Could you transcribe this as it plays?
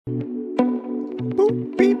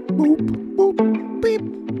Boop, beep, boop, boop, beep,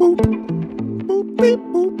 boop. Boop, beep,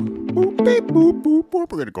 boop, boop, beep, boop, boop,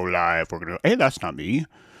 boop. We're going to go live. Hey, that's not me.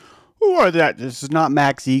 Who are that? This is not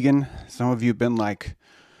Max Egan. Some of you have been like,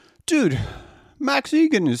 dude, Max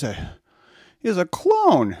Egan is a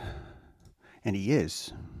clone. And he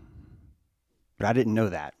is. But I didn't know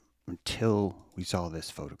that until we saw this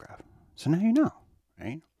photograph. So now you know,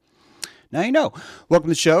 right? Now you know. Welcome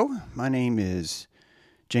to the show. My name is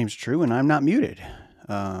James True, and I'm not muted.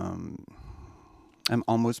 I'm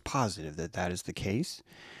almost positive that is the case.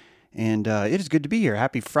 And it is good to be here.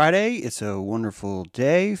 Happy Friday. It's a wonderful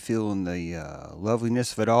day. Feeling the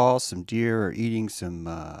loveliness of it all. Some deer are eating some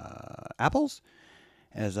apples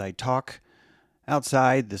as I talk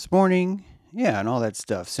outside this morning. Yeah, and all that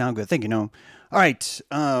stuff. Sound good. Thank you, Noam. All right.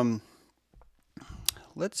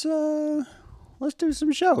 Let's do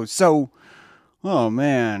some shows. So, oh,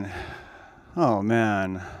 man. Oh,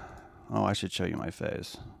 I should show you my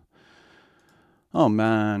face. Oh,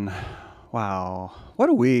 man. Wow. What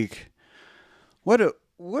a week. What a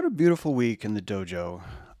beautiful week in the dojo.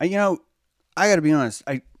 I got to be honest.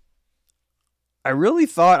 I really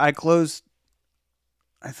thought I closed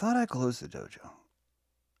the dojo.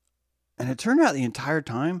 And it turned out the entire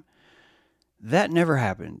time that never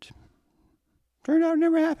happened. Turned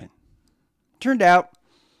out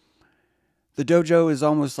the dojo is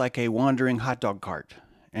almost like a wandering hot dog cart,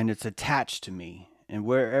 and it's attached to me. And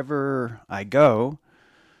wherever I go,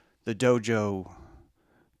 the dojo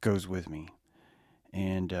goes with me.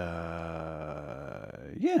 And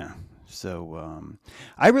yeah. So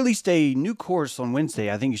I released a new course on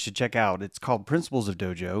Wednesday I think you should check out. It's called Principles of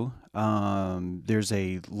Dojo. There's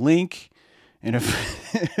a link. And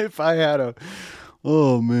if I had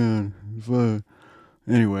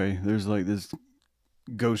anyway, there's like this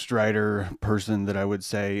ghostwriter person that I would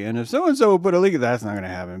say, and if so-and-so would put a link, that's not going to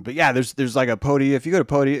happen. But yeah, there's like a Podium. If you go to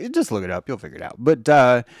Podium, just look it up. You'll figure it out. But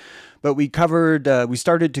we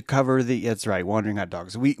started to cover that's right, wandering hot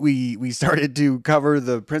dogs. We started to cover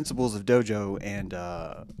the principles of dojo, and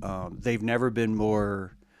they've never been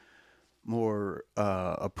more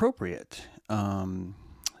appropriate than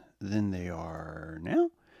they are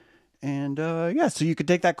now. And yeah, so you could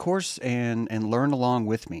take that course and learn along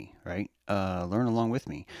with me, right? Learn along with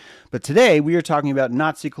me. But today we are talking about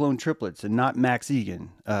Nazi clone triplets and not Max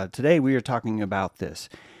Egan. Today we are talking about this,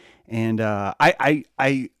 and I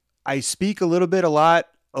speak a little bit about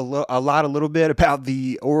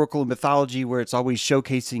the oracle mythology, where it's always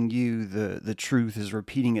showcasing you the truth is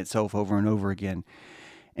repeating itself over and over again,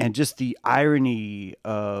 and just the irony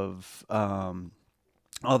of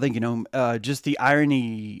just the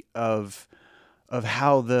irony of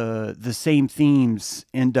how the same themes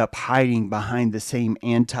end up hiding behind the same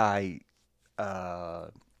anti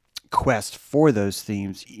quest for those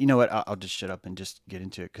themes. You know what? I'll just shut up and just get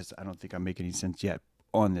into it, because I don't think I make any sense yet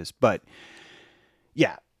on this. But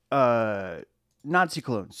yeah, Nazi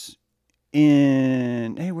clones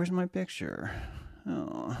hey, where's my picture?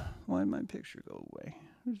 Oh, why did my picture go away?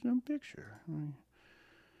 There's no picture.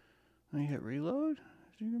 I hit reload.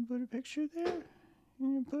 You can put a picture there.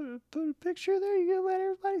 You can put a picture there. You gonna let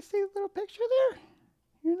everybody see a little picture there?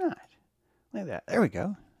 You're not. Like that. There we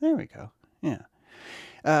go. Yeah.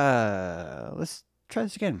 Let's try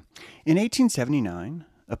this again. In 1879,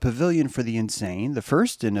 a pavilion for the insane, the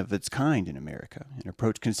first and of its kind in America, an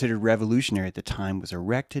approach considered revolutionary at the time, was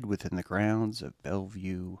erected within the grounds of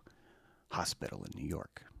Bellevue Hospital in New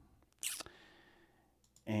York.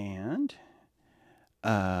 And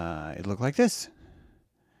it looked like this.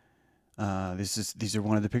 These are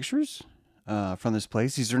one of the pictures from this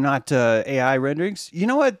place. These are not AI renderings. You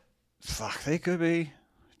know what? Fuck, they could be.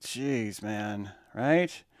 Jeez, man.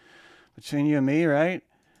 Right? Between you and me, right?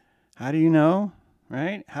 How do you know?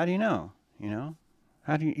 Right? How do you know?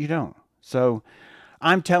 How do you don't? So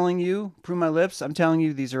I'm telling you, prove my lips. I'm telling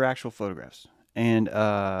you, these are actual photographs. And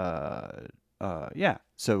yeah.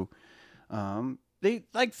 So they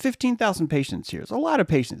like 15,000 patients here. It's a lot of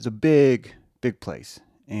patients. It's a big place.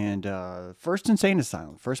 And first insane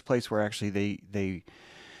asylum, first place where actually they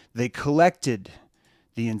collected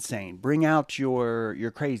the insane. Bring out your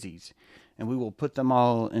crazies, and we will put them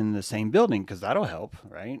all in the same building, because that'll help,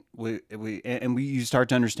 right? You start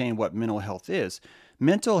to understand what mental health is.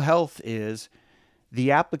 Mental health is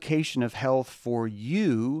the application of health for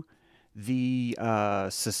you, the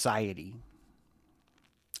society.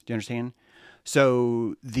 Do you understand?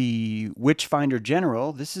 So the Witchfinder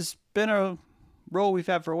General, this has been a role we've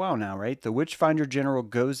had for a while now, right? The Witchfinder General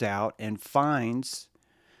goes out and finds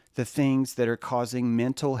the things that are causing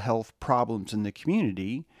mental health problems in the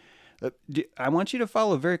community. I want you to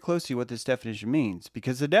follow very closely what this definition means,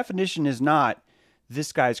 because the definition is not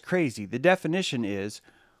this guy's crazy. The definition is,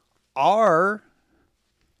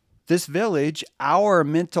 this village, our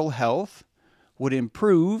mental health would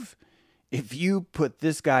improve if you put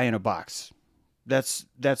this guy in a box. That's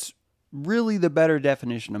really the better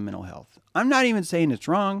definition of mental health. I'm not even saying it's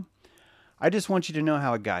wrong. I just want you to know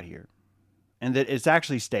how it got here and that it's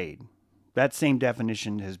actually stayed. That same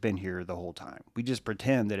definition has been here the whole time. We just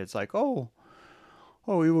pretend that it's like, oh,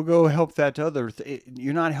 we will go help that other.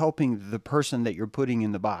 You're not helping the person that you're putting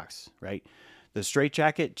in the box, right? The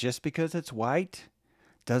straitjacket, just because it's white,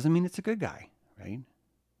 doesn't mean it's a good guy, right?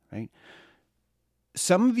 Right?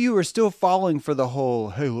 Some of you are still falling for the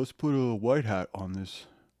whole, hey, let's put a white hat on this.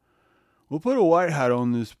 We'll put a white hat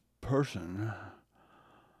on this person.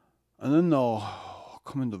 And then they'll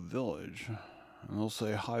come in the village and they'll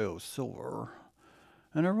say, hi-oh, silver.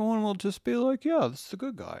 And everyone will just be like, yeah, this is a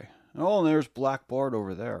good guy. Oh, and there's Black Bart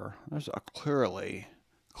over there. There's clearly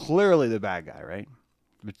the bad guy, right?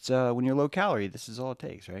 But when you're low calorie, this is all it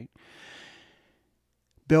takes, right?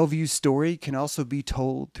 Bellevue's story can also be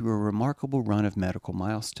told through a remarkable run of medical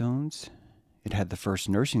milestones. It had the first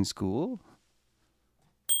nursing school,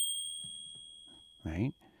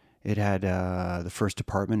 right? It had the first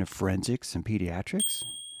department of forensics and pediatrics.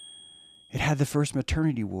 It had the first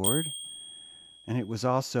maternity ward. And it was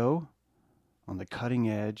also on the cutting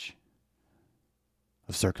edge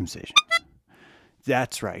of circumcision.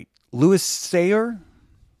 That's right. Louis Sayre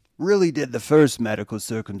really did the first medical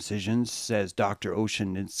circumcisions, says Dr.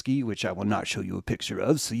 Osheninsky, which I will not show you a picture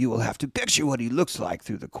of, so you will have to picture what he looks like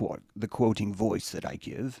through the quoting voice that I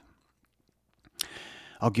give.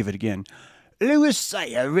 I'll give it again. Louis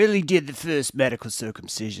Sayre really did the first medical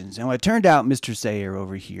circumcisions. And it turned out Mr. Sayre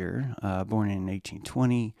over here, born in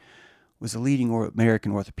 1820, was a leading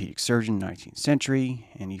American orthopedic surgeon in the 19th century,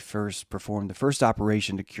 and he first performed the first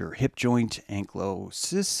operation to cure hip joint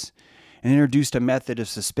ankylosis and introduced a method of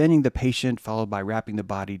suspending the patient followed by wrapping the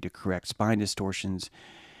body to correct spine distortions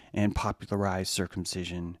and popularized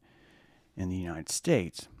circumcision in the United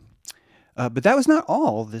States. But that was not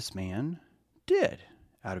all this man did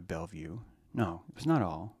out of Bellevue. No, it was not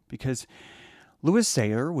all, because Louis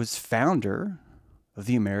Sayre was founder of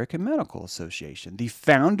the American Medical Association. The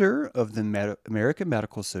founder of the American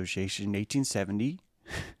Medical Association in 1870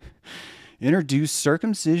 introduced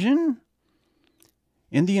circumcision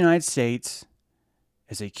in the United States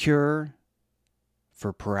as a cure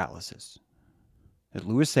for paralysis. That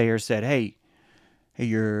Louis Sayre said, hey,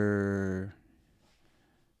 your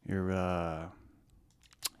boy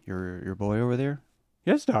over there?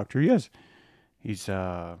 Yes, doctor, yes. He's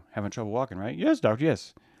having trouble walking, right? Yes, doctor,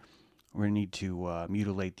 yes. We're going to need to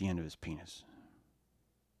mutilate the end of his penis.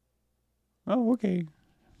 Oh, okay.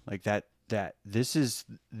 Like that. This is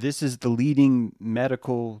the leading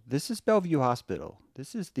medical. This is Bellevue Hospital.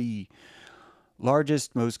 This is the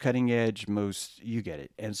largest, most cutting edge, you get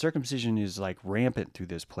it. And circumcision is like rampant through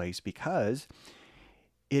this place because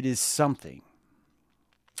it is something.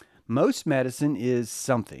 Most medicine is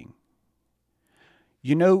something.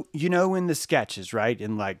 You know in the sketches, right?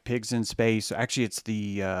 In like Pigs in Space. Actually, it's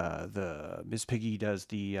the Miss Piggy does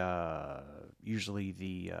usually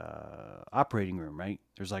the operating room, right?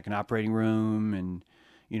 There's like an operating room, and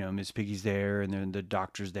Miss Piggy's there, and then the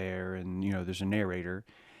doctor's there, and there's a narrator,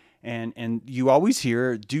 and you always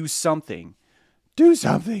hear do something, do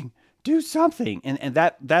something. Do something. And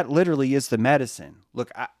that literally is the medicine.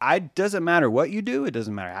 Look, I doesn't matter what you do. It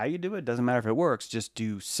doesn't matter how you do it. It doesn't matter if it works. Just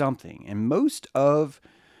do something. And most of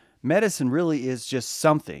medicine really is just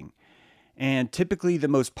something. And typically the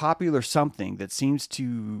most popular something that seems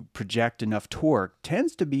to project enough torque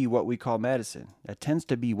tends to be what we call medicine. That tends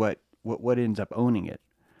to be what ends up owning it.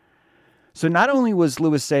 So not only was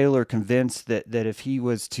Louis Sayre convinced that if he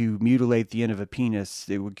was to mutilate the end of a penis,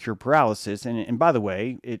 it would cure paralysis, and by the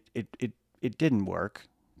way, it didn't work.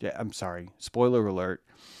 I'm sorry, spoiler alert.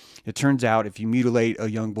 It turns out if you mutilate a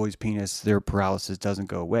young boy's penis, their paralysis doesn't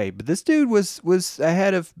go away. But this dude was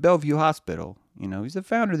ahead of Bellevue Hospital. He's the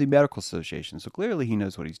founder of the Medical Association, so clearly he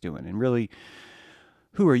knows what he's doing. And really,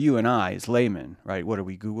 who are you and I as laymen, right? What are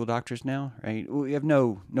we, Google doctors now, right? We have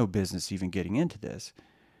no business even getting into this.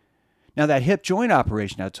 Now, that hip joint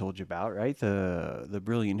operation I told you about, right? The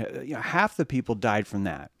brilliant, half the people died from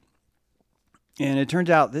that. And it turns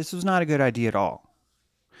out this was not a good idea at all.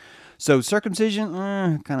 So circumcision,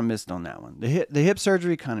 kind of missed on that one. The hip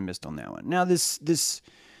surgery kind of missed on that one. Now, the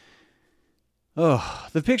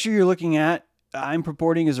picture you're looking at, I'm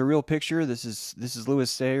purporting is a real picture. This is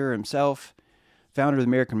Louis Sayre himself, founder of the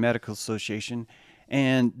American Medical Association.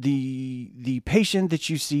 And the patient that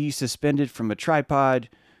you see suspended from a tripod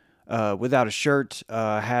without a shirt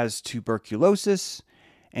has tuberculosis,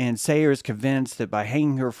 And Sayer is convinced that by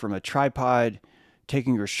hanging her from a tripod,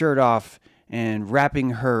 taking her shirt off, and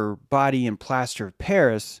wrapping her body in plaster of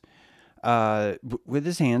Paris with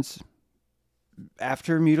his hands,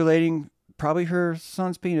 after mutilating probably her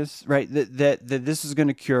son's penis, right, that this is going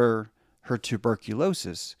to cure her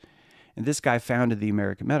tuberculosis. And this guy founded the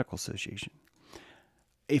American Medical Association.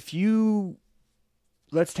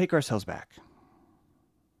 Let's take ourselves back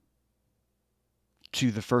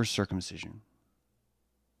to the first circumcision.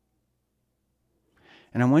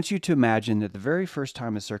 And I want you to imagine that the very first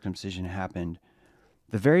time a circumcision happened,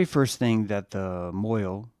 the very first thing that the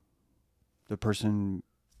mohel, the person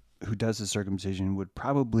who does the circumcision, would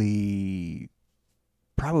probably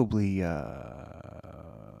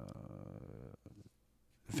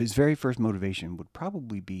his very first motivation would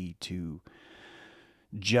probably be to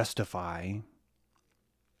justify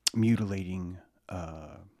mutilating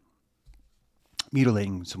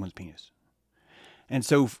someone's penis. And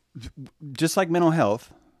so, just like mental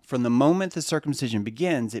health, from the moment the circumcision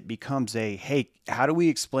begins, it becomes hey, how do we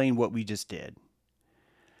explain what we just did?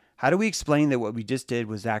 How do we explain that what we just did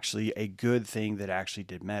was actually a good thing that actually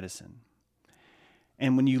did medicine?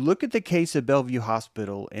 And when you look at the case of Bellevue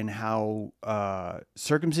Hospital and how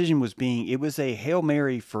circumcision it was a Hail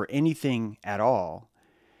Mary for anything at all.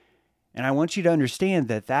 And I want you to understand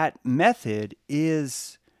that method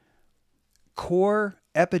is core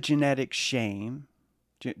epigenetic shame.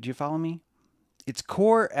 Do you follow me? It's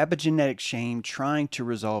core epigenetic shame trying to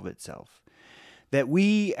resolve itself. That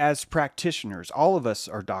we as practitioners, all of us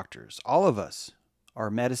are doctors, all of us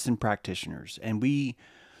are medicine practitioners, and we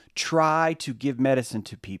try to give medicine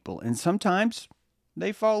to people. And sometimes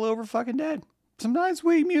they fall over fucking dead. Sometimes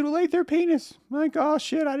we mutilate their penis. Like, oh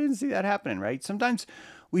shit, I didn't see that happening, right? Sometimes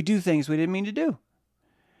we do things we didn't mean to do.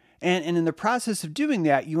 And in the process of doing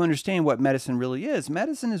that, you understand what medicine really is.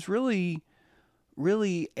 Medicine is really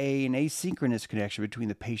an asynchronous connection between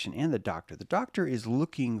the patient and the doctor. The doctor is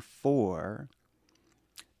looking for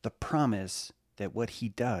the promise that what he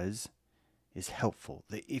does is helpful.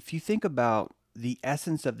 If you think about the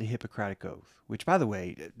essence of the Hippocratic Oath, which, by the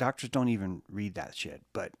way, doctors don't even read that shit,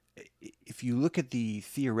 but if you look at the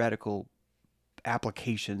theoretical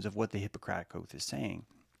applications of what the Hippocratic Oath is saying,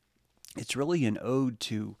 it's really an ode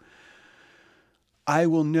to, I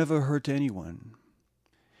will never hurt anyone.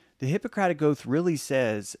 The Hippocratic Oath really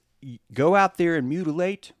says, go out there and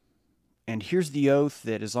mutilate, and here's the oath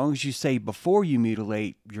that as long as you say before you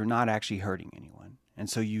mutilate, you're not actually hurting anyone. And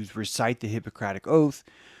so you recite the Hippocratic Oath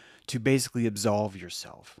to basically absolve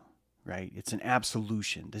yourself, right? It's an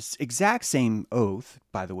absolution. This exact same oath,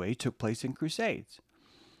 by the way, took place in Crusades.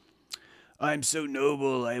 I'm so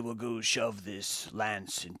noble, I will go shove this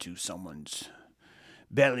lance into someone's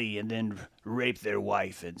belly and then rape their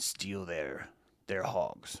wife and steal their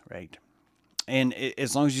hogs, right? And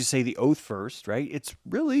as long as you say the oath first, right? It's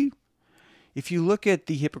really, if you look at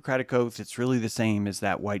the Hippocratic Oath, it's really the same as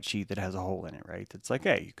that white sheet that has a hole in it, right? It's like,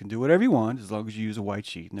 hey, you can do whatever you want as long as you use a white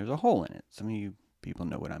sheet and there's a hole in it. Some of you people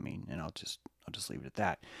know what I mean, and I'll just leave it at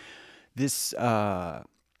that. This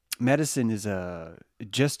medicine is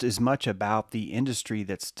just as much about the industry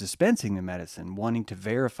that's dispensing the medicine wanting to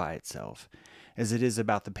verify itself as it is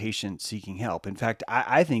about the patient seeking help. In fact,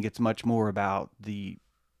 I think it's much more about the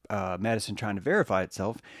medicine trying to verify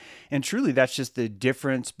itself. And truly, that's just the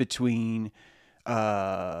difference between,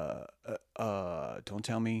 don't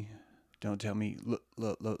tell me,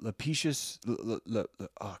 Lapicius,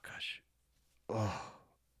 oh gosh. Oh,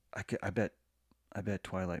 I bet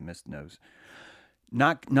Twilight Mist knows.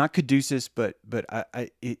 Not Caduceus, but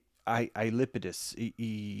Lipidus.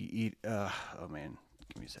 Oh man,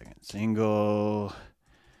 give me a second. Single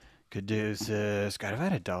Caduceus. God, if I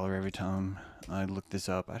had $1 every time I looked this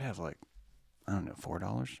up, I'd have like, I don't know,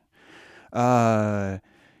 $4.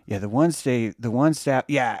 Yeah, the one staff.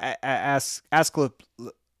 Yeah,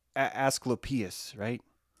 Asclepius, right?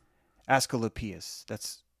 Asclepius.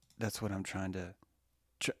 That's what I'm trying to.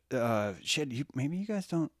 Maybe you guys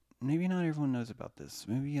don't. Maybe not everyone knows about this.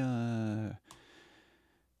 Maybe I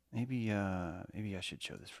should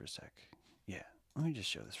show this for a sec. Yeah, let me just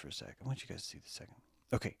show this for a sec. I want you guys to see this second.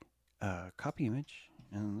 Okay, copy image,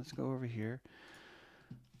 and let's go over here.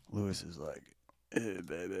 Lewis is like, hey,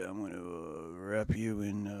 baby, I'm going to wrap you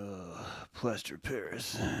in plaster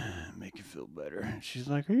Paris, make you feel better. She's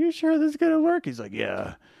like, are you sure this is going to work? He's like,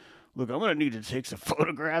 yeah. Look, I'm going to need to take some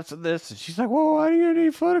photographs of this. And she's like, well, why do you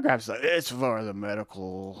need photographs? Like, it's for the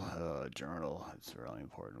medical journal. It's really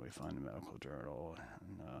important we find a medical journal.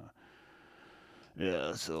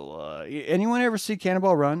 Yeah, so anyone ever see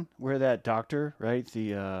Cannonball Run, where that doctor, right,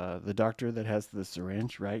 the doctor that has the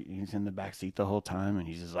syringe, right, he's in the back seat the whole time, and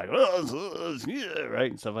he's just like, yeah,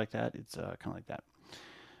 right, and stuff like that. It's kind of like that.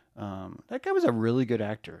 That guy was a really good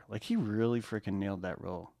actor. Like, he really freaking nailed that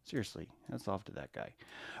role. Seriously, hats off to that guy.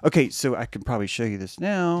 Okay, so I can probably show you this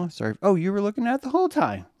now. Sorry. Oh, you were looking at it the whole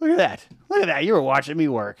time. Look at that. Look at that. You were watching me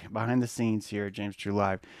work behind the scenes here at James True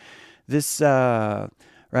Live. This,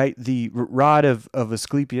 right, the rod of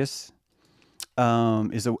Asclepius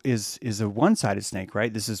is a one-sided snake,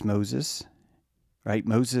 right? This is Moses, right?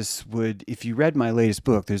 Moses would, if you read my latest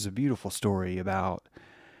book, there's a beautiful story about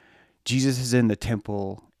Jesus is in the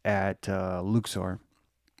temple at Luxor,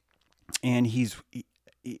 and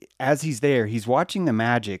as he's there, he's watching the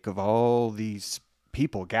magic of all these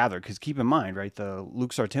people gathered. Because keep in mind, right, the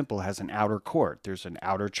Luxor temple has an outer court. There's an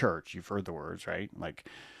outer church. You've heard the words, right? Like,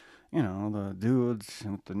 the dudes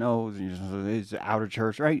with the nose, it's the outer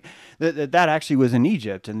church, right? That actually was in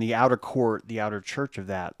Egypt, and the outer court, the outer church of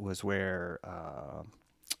that was where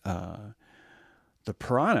the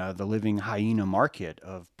piranha, the living hyena market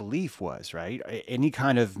of belief was, right? Any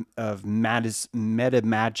kind of meta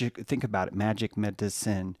magic, think about it, magic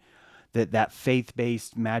medicine, that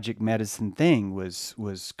faith-based magic medicine thing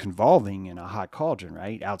was convolving in a hot cauldron,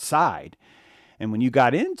 right? Outside. And when you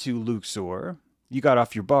got into Luxor, you got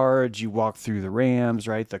off your barge, you walked through the rams,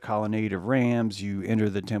 right? The colonnade of rams. You enter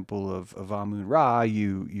the temple of Amun Ra.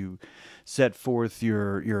 You set forth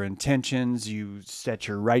your intentions. You set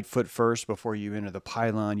your right foot first before you enter the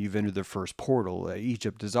pylon. You've entered the first portal.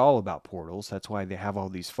 Egypt is all about portals. That's why they have all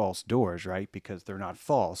these false doors, right? Because they're not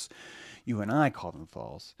false. You and I call them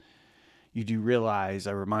false. You do realize,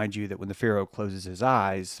 I remind you, that when the Pharaoh closes his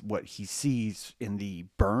eyes, what he sees in the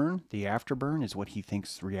burn, the afterburn, is what he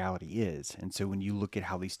thinks reality is. And so when you look at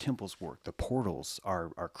how these temples work, the portals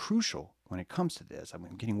are crucial when it comes to this. I'm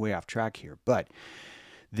getting way off track here, but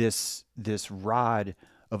this rod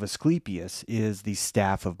of Asclepius is the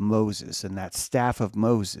staff of Moses, and that staff of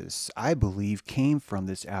Moses, I believe, came from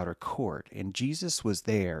this outer court. And Jesus was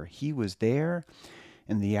there. He was there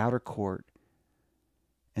in the outer court.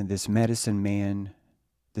 And this medicine man,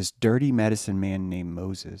 this dirty medicine man named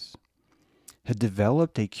Moses, had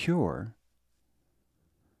developed a cure,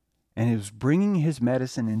 and he was bringing his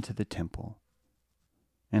medicine into the temple.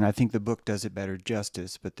 And I think the book does it better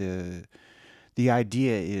justice, but the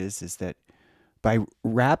idea is that by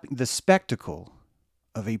wrapping the spectacle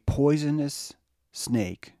of a poisonous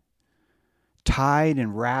snake tied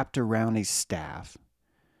and wrapped around a staff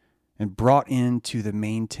and brought into the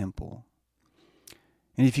main temple.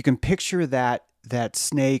 And if you can picture that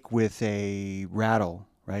snake with a rattle,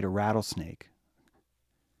 right, a rattlesnake.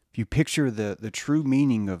 If you picture the true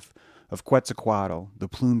meaning of Quetzalcoatl, the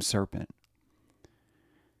plumed serpent,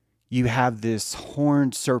 you have this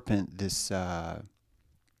horned serpent, this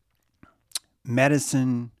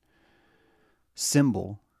medicine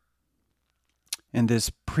symbol. And this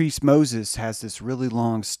priest Moses has this really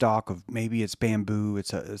long stalk of, maybe it's bamboo,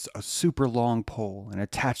 it's a super long pole, and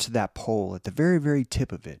attached to that pole, at the very, very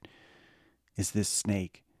tip of it, is this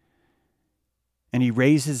snake. And he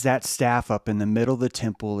raises that staff up in the middle of the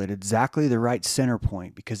temple at exactly the right center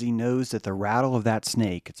point, because he knows that the rattle of that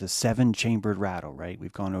snake, it's a 7-chambered rattle, right?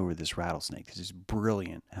 We've gone over this rattlesnake. This is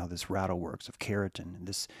brilliant how this rattle works of keratin. And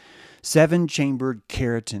this 7-chambered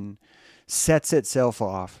keratin sets itself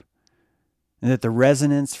off, and that the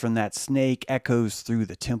resonance from that snake echoes through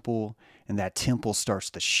the temple, and that temple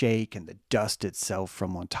starts to shake, and the dust itself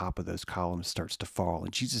from on top of those columns starts to fall.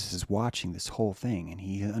 And Jesus is watching this whole thing, and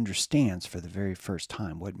he understands for the very first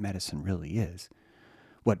time what medicine really is,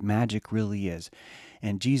 what magic really is.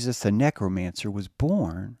 And Jesus, the necromancer, was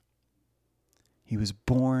born. He was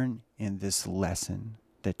born in this lesson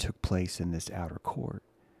that took place in this outer court.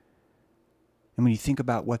 And when you think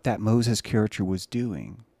about what that Moses character was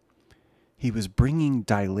doing, he was bringing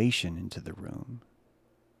dilation into the room.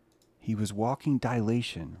 He was walking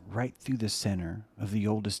dilation right through the center of the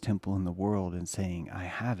oldest temple in the world and saying, I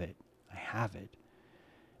have it, I have it.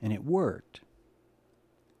 And it worked.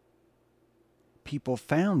 People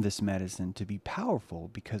found this medicine to be powerful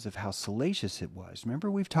because of how salacious it was. Remember,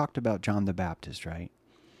 we've talked about John the Baptist, right?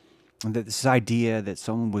 And that this idea that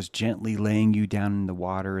someone was gently laying you down in the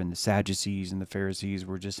water, and the Sadducees and the Pharisees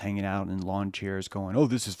were just hanging out in lawn chairs going, oh,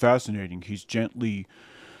 this is fascinating. He's gently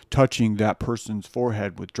touching that person's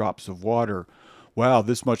forehead with drops of water. Wow,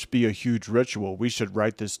 this must be a huge ritual. We should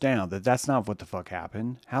write this down. That's not what the fuck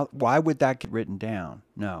happened. Why would that get written down?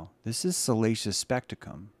 No, this is salacious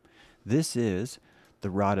spectacum. This is the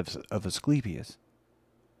rod of Asclepius.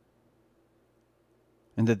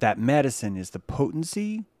 And that medicine is the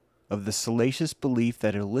potency of the salacious belief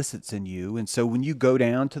that it elicits in you. And so when you go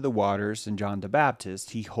down to the waters and John the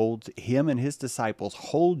Baptist, him and his disciples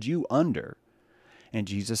hold you under. And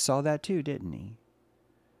Jesus saw that too, didn't he?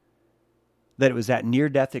 That it was that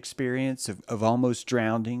near-death experience of almost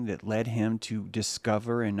drowning that led him to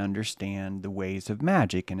discover and understand the ways of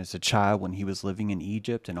magic. And as a child, when he was living in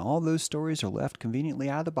Egypt, and all those stories are left conveniently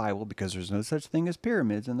out of the Bible because there's no such thing as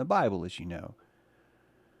pyramids in the Bible, as you know,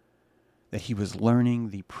 that he was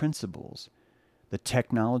learning the principles, the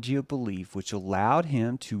technology of belief, which allowed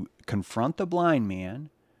him to confront the blind man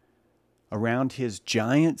around his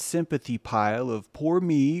giant sympathy pile of poor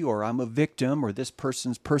me, or I'm a victim, or this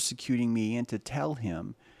person's persecuting me, and to tell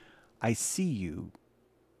him, I see you.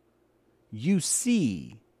 You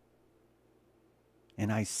see. And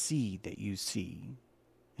I see that you see.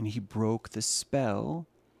 And he broke the spell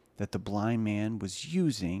that the blind man was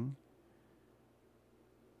using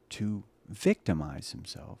to victimize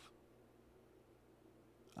himself.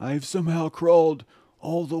 I've somehow crawled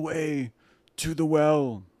all the way to the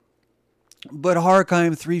well. But hark, I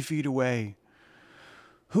am 3 feet away.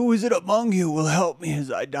 Who is it among you will help me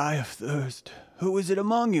as I die of thirst? Who is it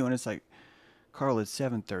among you? And it's like, Carl, it's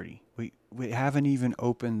 7:30. We haven't even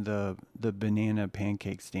opened the banana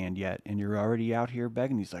pancake stand yet, and you're already out here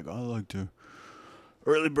begging. He's like, I like to.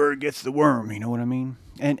 Early bird gets the worm, you know what I mean?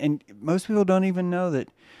 And most people don't even know that.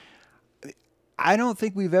 I don't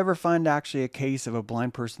think we've ever found actually a case of a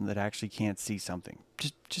blind person that actually can't see something.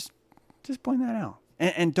 Just point that out.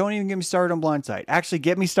 And don't even get me started on Blindside. Actually,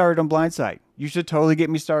 get me started on Blindside. You should totally get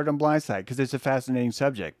me started on Blindside because it's a fascinating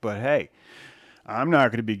subject. But hey, I'm not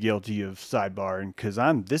going to be guilty of sidebarring because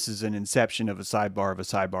this is an inception of a sidebar of a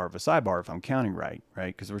sidebar of a sidebar if I'm counting right?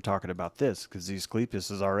 Because we're talking about this because the Asclepius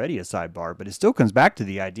is already a sidebar, but it still comes back to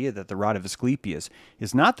the idea that the rod of Asclepius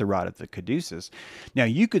is not the rod of the caduceus. Now,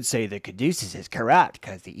 you could say the caduceus is corrupt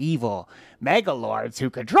because the evil megalords who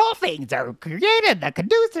control things are created the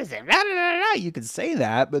caduceus and blah, blah, blah, blah. You could say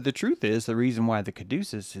that, but the truth is the reason why the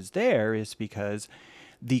caduceus is there is because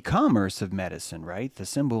the commerce of medicine, right? The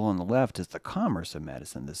symbol on the left is the commerce of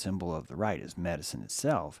medicine. The symbol of the right is medicine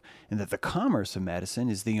itself. And that the commerce of medicine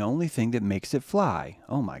is the only thing that makes it fly.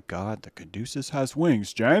 Oh my God, the caduceus has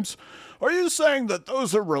wings, James. Are you saying that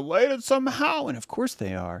those are related somehow? And of course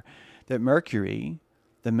they are. That Mercury,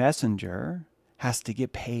 the messenger, has to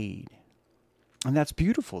get paid. And that's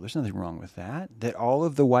beautiful. There's nothing wrong with that. That all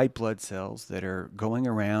of the white blood cells that are going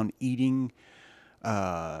around eating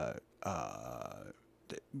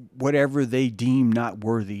whatever they deem not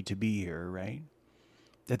worthy to be here, right?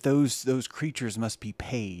 That those creatures must be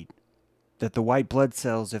paid. That the white blood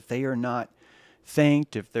cells, if they are not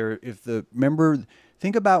thanked, remember,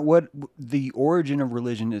 think about what the origin of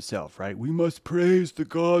religion itself, right? We must praise the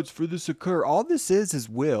gods for this occur. All this is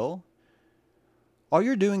will. All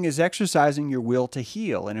you're doing is exercising your will to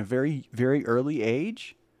heal in a very, very early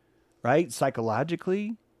age, right?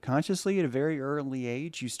 Psychologically, consciously, at a very early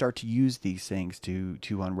age, you start to use these things to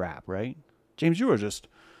unwrap, right? James, you are just...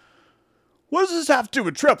 What does this have to do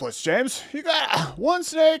with triplets, James? You got 1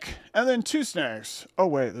 snake and then 2 snakes. Oh,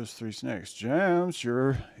 wait, there's 3 snakes. James,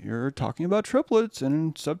 you're talking about triplets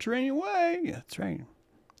in a subterranean way. Yeah, that's right.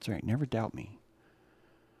 That's right. Never doubt me.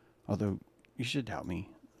 Although, you should doubt me.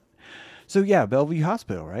 So, yeah, Bellevue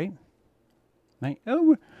Hospital, right?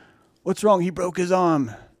 Oh, what's wrong? He broke his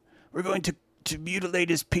arm. We're going to mutilate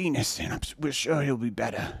his penis, and we're sure he'll be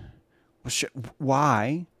better.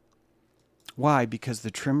 Why? Why? Because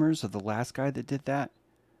the tremors of the last guy that did that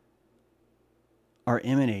are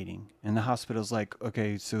emanating. And the hospital's like,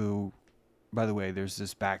 okay, so, by the way, there's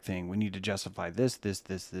this back thing. We need to justify this.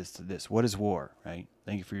 What is war, right?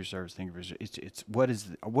 Thank you for your service. Thank you for your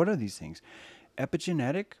service. What are these things?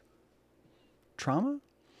 Epigenetic trauma?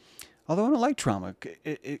 Although I don't like trauma,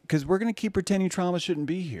 because we're going to keep pretending trauma shouldn't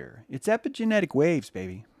be here. It's epigenetic waves,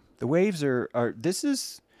 baby. The waves are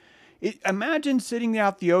imagine sitting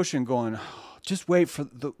out the ocean going, oh, just wait for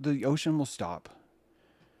the ocean will stop.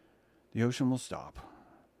 The ocean will stop.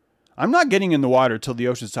 I'm not getting in the water till the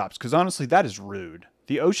ocean stops, because honestly, that is rude.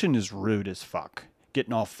 The ocean is rude as fuck.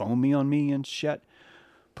 Getting all foamy on me and shit.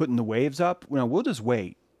 Putting the waves up. Well, we'll just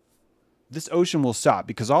wait. This ocean will stop,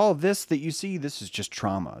 because all of this that you see, this is just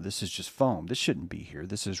trauma. This is just foam. This shouldn't be here.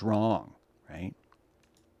 This is wrong, right?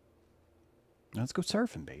 Now let's go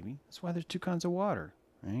surfing, baby. That's why there's 2 kinds of water,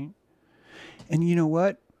 right? And you know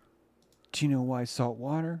what? Do you know why salt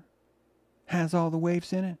water has all the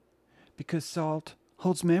waves in it? Because salt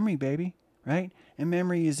holds memory, baby, right? And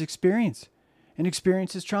memory is experience. And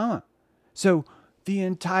experience is trauma. So the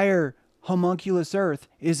entire homunculus earth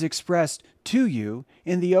is expressed to you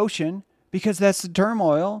in the ocean, because that's the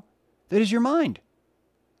turmoil that is your mind.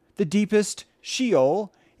 the deepest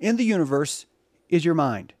Sheol in the universe is your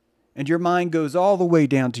mind. And your mind goes all the way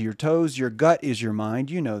down to your toes. Your gut is your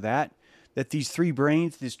mind. You know that. That these three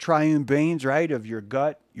brains, these triune brains, right, of your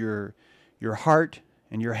gut, your heart,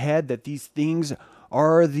 and your head, that these things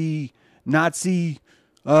are the Nazi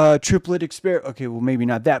triplet experiment. Okay, well, maybe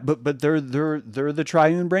not that, but they're the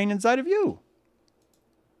triune brain inside of you.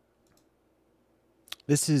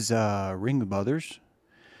 This is Ring of Mothers.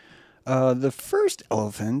 The first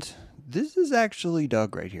elephant, this is actually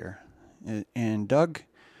Doug right here. And Doug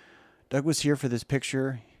was here for this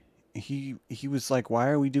picture. He was like, why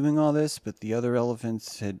are we doing all this? But the other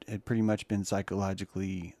elephants had pretty much been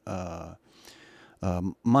psychologically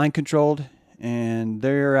mind controlled, and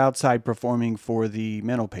they're outside performing for the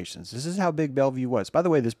mental patients. This is how big Bellevue was. By the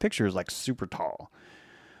way, this picture is like super tall,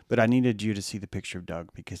 but I needed you to see the picture of Doug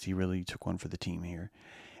because he really took one for the team here.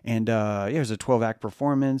 And it was a 12-act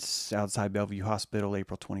performance outside Bellevue Hospital,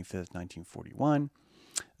 April 25th, 1941.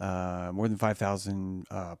 More than 5,000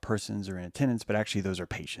 persons are in attendance, but actually those are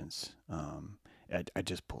patients. I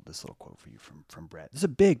just pulled this little quote for you from Brett. This is a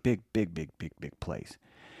big place.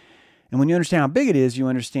 And when you understand how big it is, you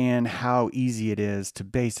understand how easy it is to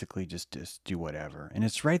basically just do whatever. And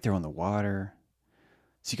it's right there on the water.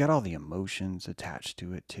 So you got all the emotions attached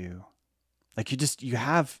to it too. Like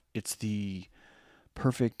it's the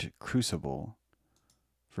perfect crucible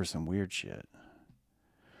for some weird shit.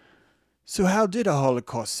 So how did a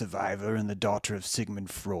Holocaust survivor and the daughter of Sigmund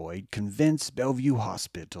Freud convince Bellevue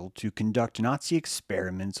Hospital to conduct Nazi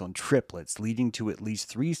experiments on triplets, leading to at least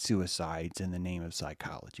 3 suicides in the name of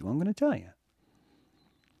psychology? Well, I'm going to tell you.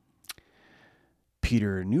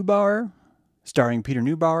 Peter Neubauer, starring Peter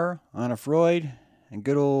Neubauer, Anna Freud, and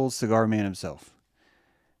good old cigar man himself.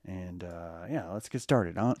 And let's get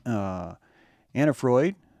started. Anna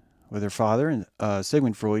Freud, with her father,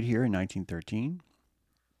 Sigmund Freud, here in 1913.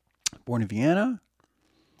 Born in Vienna.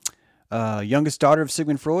 Youngest daughter of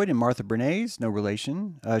Sigmund Freud and Martha Bernays, no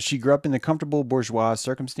relation. She grew up in the comfortable bourgeois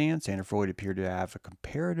circumstance. Anna Freud appeared to have a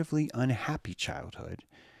comparatively unhappy childhood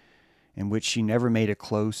in which she never made a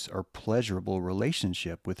close or pleasurable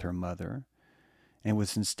relationship with her mother and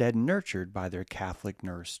was instead nurtured by their Catholic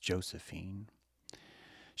nurse, Josephine.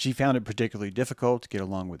 She found it particularly difficult to get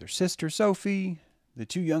along with her sister, Sophie. The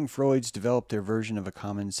two young Freuds developed their version of a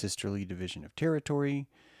common sisterly division of territory,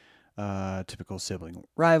 typical sibling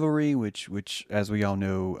rivalry, which as we all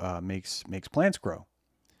know, makes plants grow.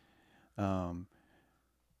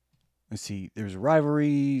 Let's see, there's a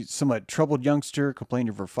rivalry. Somewhat troubled youngster complained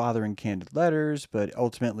of her father in candid letters, but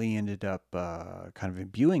ultimately ended up kind of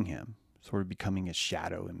imbuing him, sort of becoming his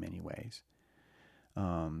shadow in many ways.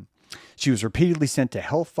 She was repeatedly sent to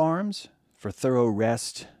health farms for thorough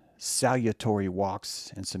rest, salutary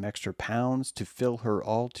walks, and some extra pounds to fill her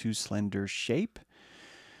all too slender shape.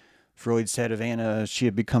 Freud said of Anna, she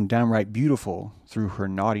had become downright beautiful through her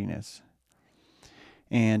naughtiness.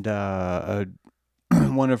 And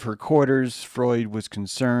one of her quarters, Freud was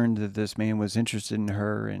concerned that this man was interested in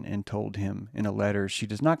her and told him in a letter, she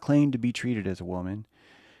does not claim to be treated as a woman,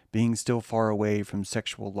 being still far away from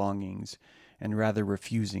sexual longings and rather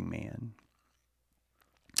refusing man.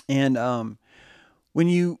 And when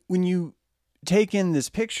you take in this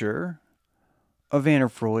picture of Anna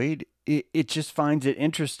Freud, it just finds it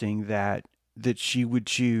interesting that she would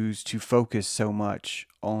choose to focus so much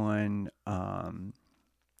on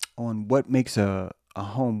what makes a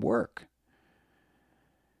home work.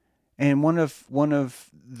 And one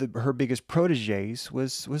of her biggest proteges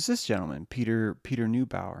was this gentleman, Peter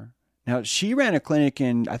Neubauer. Now, she ran a clinic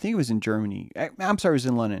I think it was in Germany. I'm sorry, it was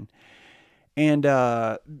in London. And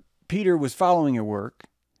Peter was following her work.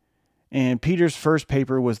 And Peter's first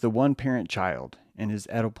paper was the one-parent child and his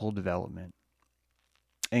Oedipal development.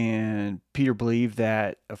 And Peter believed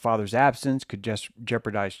that a father's absence could just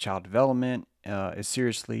jeopardize child development as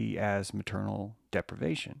seriously as maternal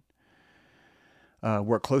deprivation.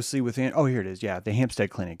 Worked closely with, here it is, the Hampstead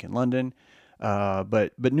Clinic in London.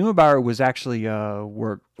 But Neubauer was actually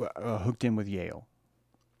hooked in with Yale.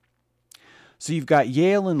 So you've got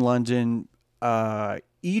Yale and London,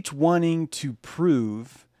 each wanting to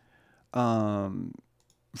prove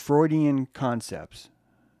Freudian concepts.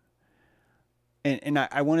 And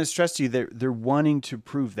I want to stress to you that they're wanting to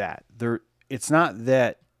prove that. It's not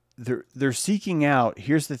that they're seeking out,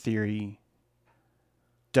 here's the theory,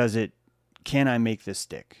 can I make this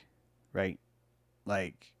stick? Right?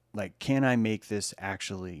 Like can I make this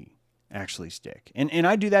actually stick? And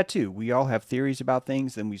I do that too. We all have theories about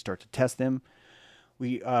things, then we start to test them.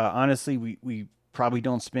 We honestly we probably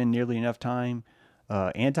don't spend nearly enough time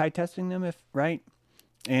anti-testing them, right?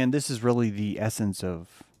 And this is really the essence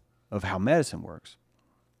of how medicine works.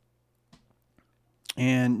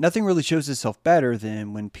 And nothing really shows itself better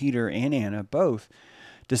than when Peter and Anna both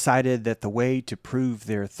decided that the way to prove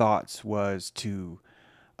their thoughts was to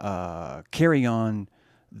carry on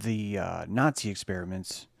the Nazi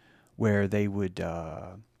experiments where they would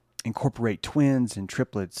incorporate twins and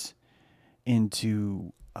triplets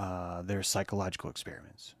into their psychological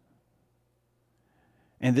experiments.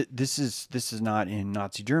 And this is not in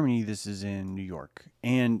Nazi Germany. This is in New York.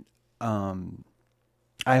 And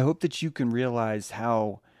I hope that you can realize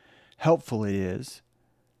how helpful it is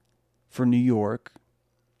for New York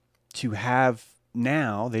to have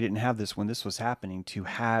now, they didn't have this when this was happening, to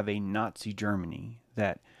have a Nazi Germany.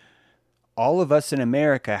 That all of us in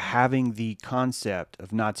America having the concept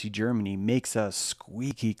of Nazi Germany makes us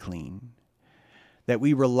squeaky clean. That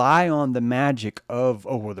we rely on the magic of,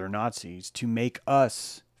 oh, well, they're Nazis to make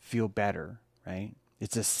us feel better, right?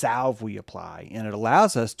 It's a salve we apply, and it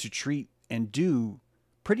allows us to treat and do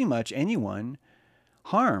pretty much anyone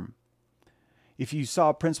harm. If you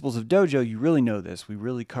saw Principles of Dojo, you really know this. We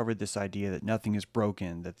really covered this idea that nothing is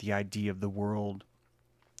broken, that the idea of the world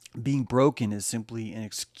being broken is simply an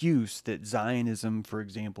excuse that Zionism, for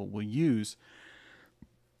example, will use,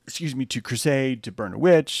 to crusade, to burn a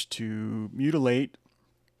witch, to mutilate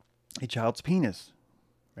a child's penis,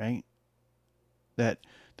 right? That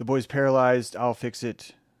the boy's paralyzed, I'll fix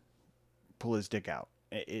it, pull his dick out.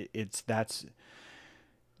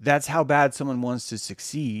 That's how bad someone wants to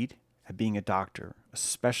succeed at being a doctor,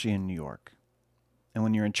 especially in New York. And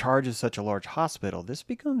when you're in charge of such a large hospital, this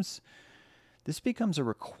becomes a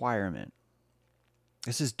requirement.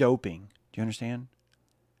 This is doping. Do you understand?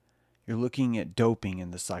 You're looking at doping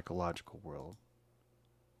in the psychological world.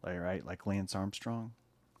 Right? Like Lance Armstrong.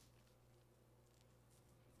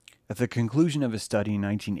 At the conclusion of his study in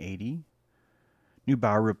 1980,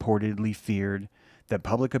 Neubauer reportedly feared that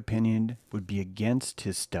public opinion would be against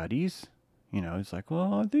his studies. It's like,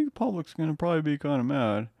 well, I think the public's going to probably be kind of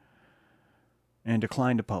mad. And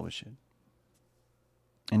declined to publish it.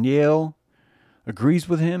 And Yale agrees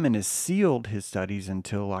with him and has sealed his studies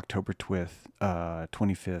until October 25th,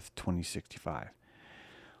 2065.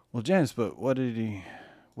 Well, James, but what did he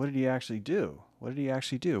actually do? Well,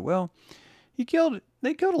 they killed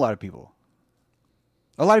a lot of people.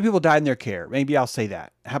 A lot of people died in their care. Maybe I'll say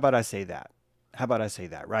that. How about I say that,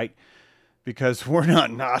 right? Because we're not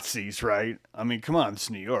Nazis, right? I mean, come on, it's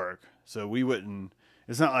New York. So we wouldn't,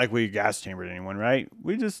 it's not like we gas chambered anyone, right?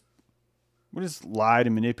 We just lied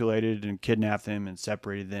and manipulated and kidnapped them and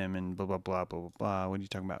separated them and blah, blah, blah, blah, blah, blah. What are you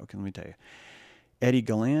talking about? Okay, let me tell you. Eddie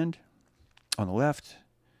Galland on the left.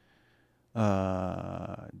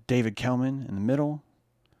 David Kelman in the middle.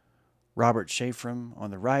 Robert Shafram on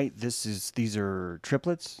the right. These are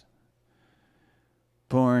triplets.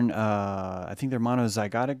 Born, I think they're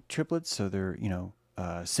monozygotic triplets, so they're,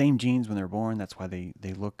 same genes when they're born. That's why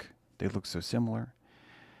they look so similar.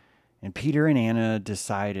 And Peter and Anna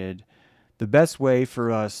decided the best way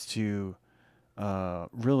for us to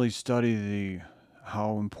really study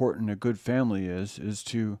how important a good family is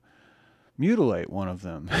to mutilate one of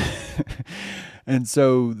them. And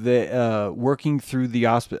so they working through the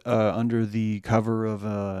under the cover of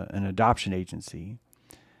an adoption agency,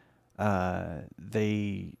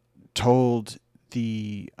 they told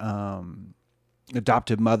the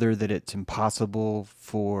adoptive mother that it's impossible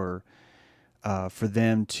for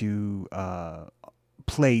them to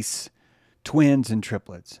place twins and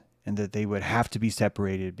triplets, and that they would have to be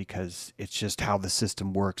separated because it's just how the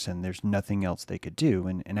system works and there's nothing else they could do.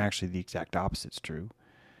 And actually the exact opposite's true.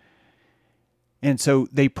 And so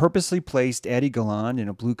they purposely placed Eddie Galland in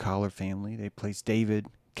a blue-collar family. They placed David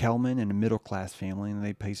Kelman in a middle-class family, and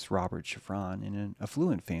they placed Robert Shafran in an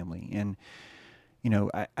affluent family. And,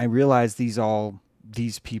 I realize these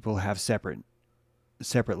people have separate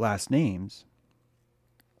last names,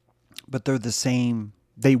 but they're the same.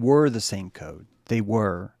 They were the same code. They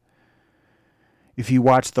were. If you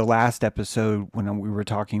watched the last episode when we were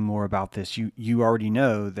talking more about this, you already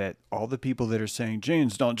know that all the people that are saying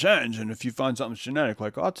genes don't change, and if you find something genetic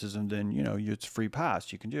like autism, then it's free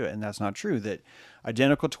pass. You can do it, and that's not true. That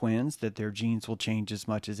identical twins, that their genes will change as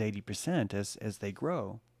much as 80% as they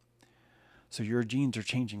grow. So your genes are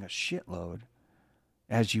changing a shitload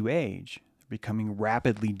as you age, becoming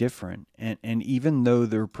rapidly different, and even though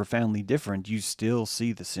they're profoundly different, you still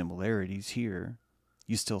see the similarities here.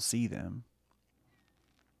 You still see them.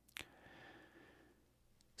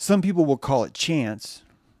 Some people will call it chance,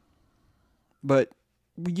 but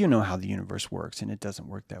you know how the universe works, and it doesn't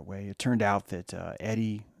work that way. It turned out that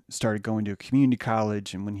Eddie started going to a community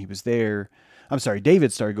college, and when he was there,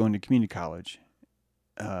 David started going to community college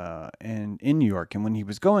and in New York, and when he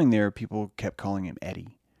was going there, people kept calling him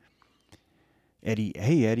Eddie. Eddie,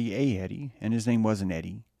 hey Eddie, and his name wasn't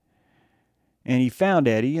Eddie. And he found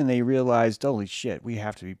Eddie, and they realized, holy shit, we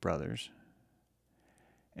have to be brothers.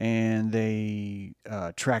 And they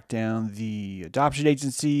tracked down the adoption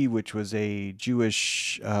agency, which was a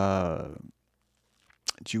Jewish family,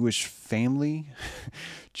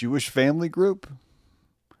 Jewish family group,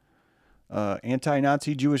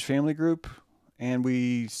 anti-Nazi Jewish family group, and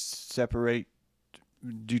we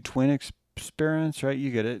do twin experiments, right?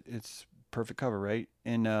 You get it. It's perfect cover, right?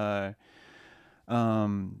 And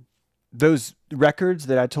those records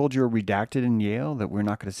that I told you are redacted in Yale that we're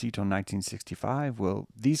not going to see till 1965. Well,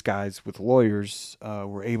 these guys with lawyers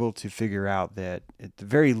were able to figure out that at the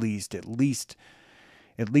very least, at least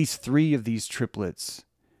three of these triplets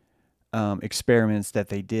experiments that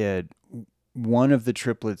they did, one of the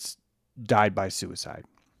triplets died by suicide,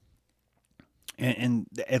 and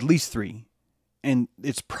at least three. And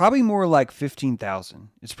it's probably more like 15,000.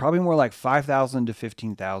 It's probably more like 5,000 to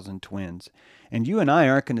 15,000 twins. And you and I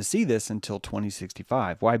aren't going to see this until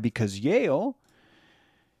 2065. Why? Because Yale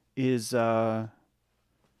is saying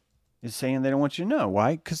they don't want you to know.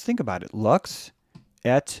 Why? Because think about it. Lux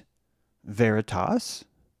et veritas,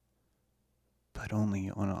 but only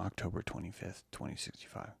on October 25th,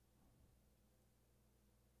 2065.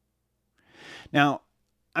 Now,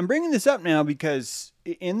 I'm bringing this up now because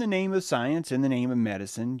in the name of science, in the name of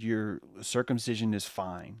medicine, your circumcision is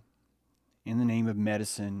fine. In the name of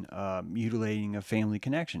medicine, mutilating a family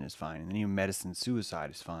connection is fine. In the name of medicine,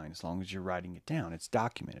 suicide is fine, as long as you're writing it down. It's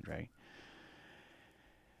documented, right?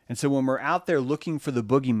 And so when we're out there looking for the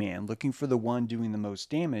boogeyman, looking for the one doing the most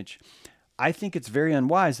damage, I think it's very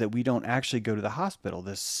unwise that we don't actually go to the hospital.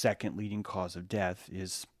 The second leading cause of death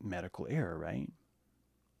is medical error, right?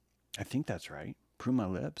 I think that's right. Prove my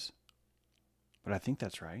lips. But I think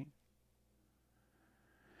that's right.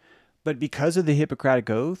 But because of the Hippocratic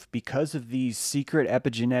Oath, because of these secret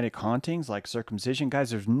epigenetic hauntings like circumcision, guys,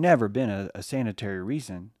 there's never been a sanitary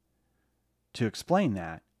reason to explain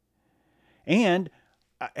that. And,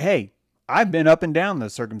 hey, I've been up and down the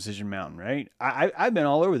circumcision mountain, right? I've been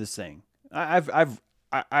all over this thing. I've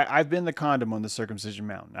been the condom on the circumcision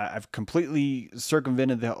mountain. I've completely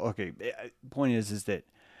circumvented the... Okay, point is that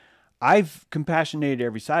I've compassionated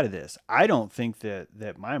every side of this. I don't think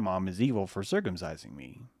that my mom is evil for circumcising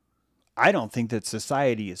me. I don't think that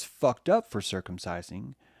society is fucked up for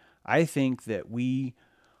circumcising. I think that we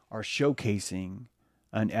are showcasing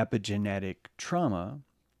an epigenetic trauma,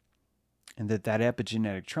 and that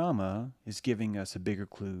epigenetic trauma is giving us a bigger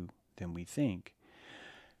clue than we think.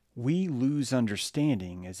 We lose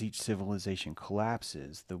understanding as each civilization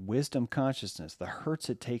collapses. The wisdom consciousness, the hurts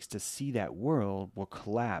it takes to see that world will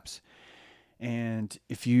collapse. And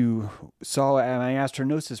if you saw my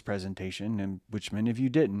astronosis presentation, and which many of you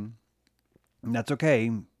didn't, and that's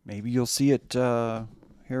okay. Maybe you'll see it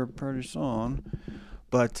here pretty soon.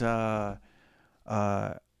 But I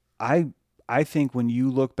think when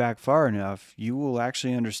you look back far enough, you will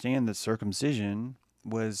actually understand that circumcision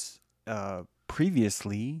was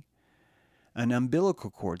previously an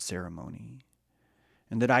umbilical cord ceremony.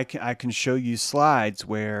 And that I can show you slides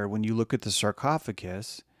where when you look at the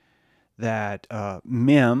sarcophagus, that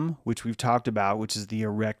Mem, which we've talked about, which is the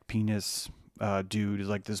erect penis dude, is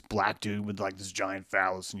like this black dude with like this giant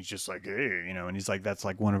phallus, and he's just like, hey, and he's like, that's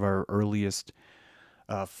like one of our earliest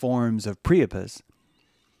forms of Priapus.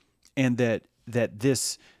 And that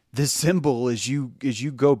this symbol, as you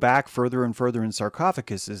go back further and further in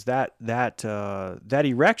sarcophagus, is that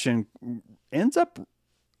erection ends up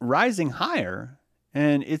rising higher,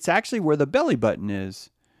 and it's actually where the belly button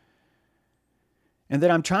is. And that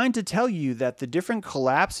I'm trying to tell you that the different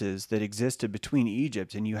collapses that existed between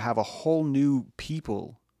Egypt, and you have a whole new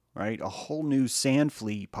people, right? A whole new sand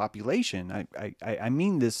flea population. I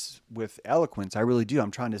mean this with eloquence. I really do. I'm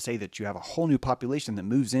trying to say that you have a whole new population that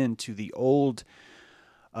moves into the old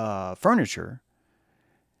furniture,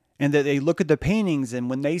 and that they look at the paintings, and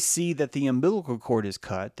when they see that the umbilical cord is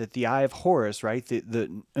cut, that the Eye of Horus, right,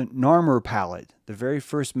 the Narmer palette, the very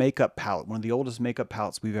first makeup palette, one of the oldest makeup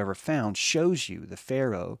palettes we've ever found, shows you the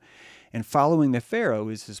pharaoh, and following the pharaoh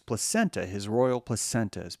is his placenta, his royal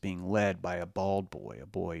placenta is being led by a bald boy,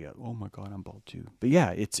 oh my God, I'm bald too. But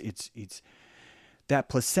yeah, it's that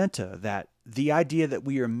placenta, that the idea that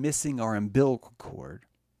we are missing our umbilical cord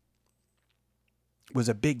was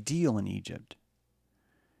a big deal in Egypt.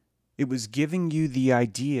 It was giving you the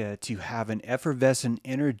idea to have an effervescent,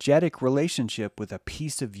 energetic relationship with a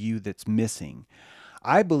piece of you that's missing.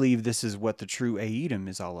 I believe this is what the true Aedum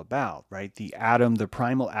is all about, right? The atom, the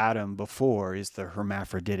primal atom before is the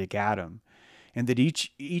hermaphroditic atom. And that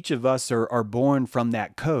each of us are born from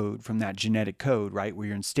that code, from that genetic code, right? Where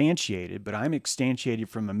you're instantiated, but I'm instantiated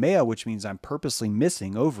from a male, which means I'm purposely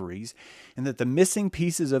missing ovaries, and that the missing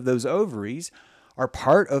pieces of those ovaries are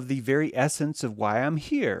part of the very essence of why I'm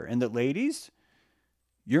here. And that, ladies,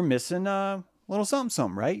 you're missing a little something,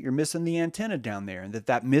 something, right? You're missing the antenna down there, and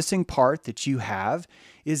that missing part that you have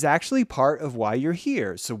is actually part of why you're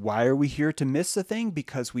here. So why are we here to miss a thing?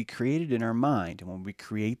 Because we create it in our mind. And when we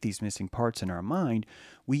create these missing parts in our mind,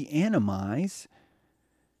 we animize,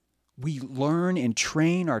 we learn and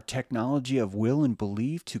train our technology of will and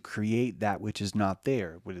belief to create that which is not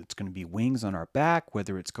there. Whether it's going to be wings on our back,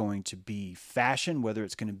 whether it's going to be fashion, whether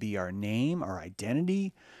it's going to be our name, our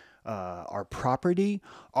identity, our property.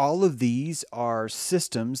 All of these are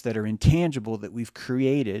systems that are intangible that we've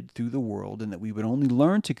created through the world, and that we would only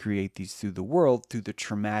learn to create these through the world through the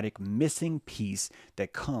traumatic missing piece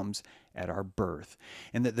that comes at our birth.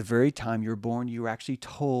 And that the very time you're born, you're actually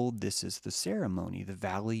told this is the ceremony. The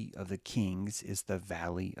Valley of the Kings is the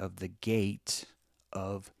Valley of the Gate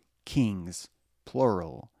of Kings,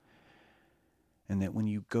 plural. And that when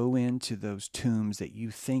you go into those tombs that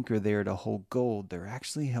you think are there to hold gold, they're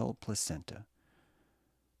actually held placenta.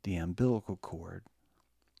 The umbilical cord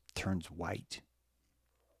turns white,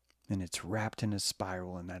 and it's wrapped in a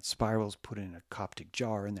spiral, and that spiral is put in a Coptic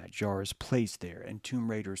jar, and that jar is placed there. And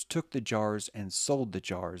tomb raiders took the jars and sold the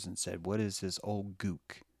jars and said, what is this old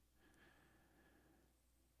gook?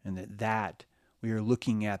 And that we are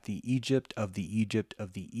looking at the Egypt of the Egypt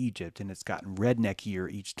of the Egypt, and it's gotten redneckier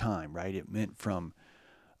each time, right? It went from,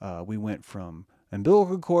 we went from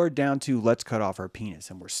umbilical cord down to let's cut off our penis,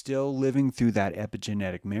 and we're still living through that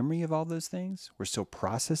epigenetic memory of all those things. We're still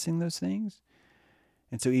processing those things.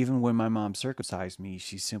 And so even when my mom circumcised me,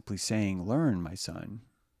 she's simply saying, learn, my son,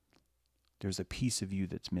 there's a piece of you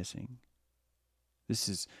that's missing. This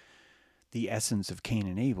is the essence of Cain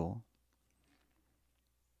and Abel.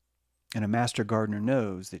 And a master gardener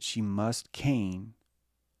knows that she must cane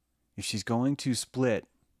if she's going to split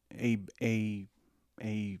a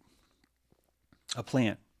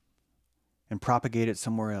plant and propagate it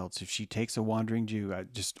somewhere else. If she takes a wandering Jew,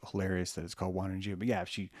 just hilarious that it's called wandering Jew, but yeah, if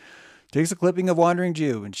she takes a clipping of wandering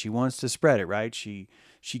Jew and she wants to spread it, right? She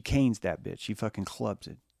canes that bitch. She fucking clubs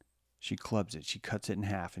it. She clubs it. She cuts it in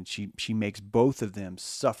half, and she makes both of them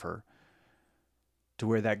suffer, to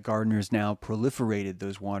where that gardener has now proliferated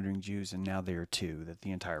those wandering Jews, and now there are two. That the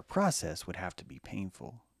entire process would have to be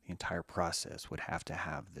painful. The entire process would have to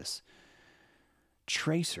have this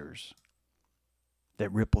tracers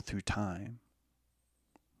that ripple through time.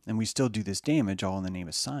 And we still do this damage all in the name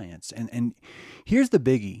of science. And here's the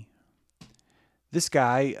biggie. This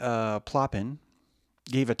guy, Ploppin,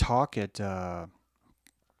 gave a talk at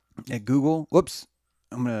Google. Whoops.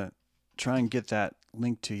 I'm going to try and get that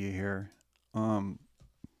link to you here.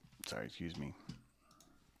 Sorry, excuse me.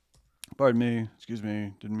 Pardon me. Excuse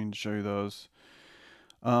me. Didn't mean to show you those.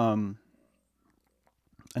 I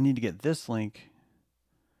need to get this link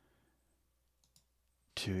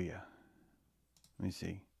to you. Let me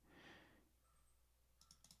see.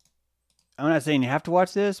 I'm not saying you have to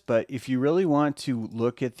watch this, but if you really want to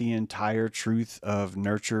look at the entire truth of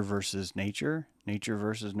nurture versus nature, nature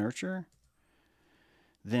versus nurture,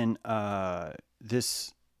 then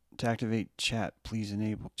this, to activate chat, please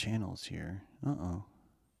enable channels here. Uh-oh.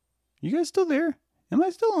 You guys still there? Am I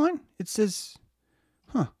still on? It says,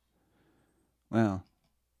 huh. Well,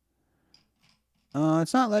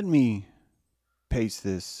 it's not letting me paste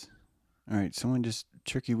this. All right, someone just,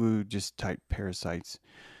 Tricky Woo just typed parasites.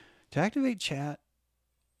 To activate chat,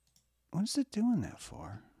 what is it doing that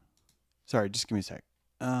for? Sorry, just give me a sec.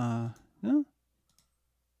 No?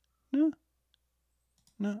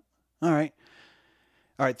 All right.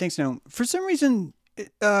 All right, thanks, no. For some reason,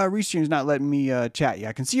 Restream's not letting me chat. Yeah,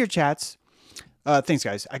 I can see your chats. Thanks,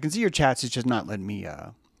 guys. I can see your chats. It's just not letting me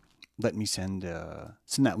send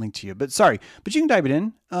that link to you. But sorry, but you can type it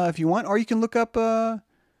in if you want, or you can look up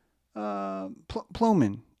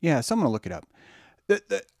Plomin. Yeah, someone will look it up.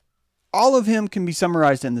 All of him can be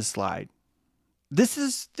summarized in this slide. This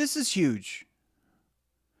is huge.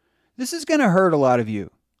 This is going to hurt a lot of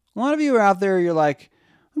you. A lot of you are out there, you're like,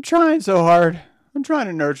 I'm trying so hard. I'm trying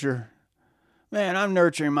to nurture. Man, I'm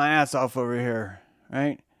nurturing my ass off over here,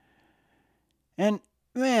 right? And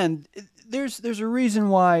man, there's a reason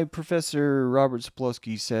why Professor Robert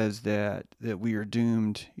Sapolsky says that we are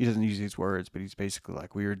doomed. He doesn't use these words, but he's basically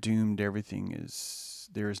like, we are doomed. There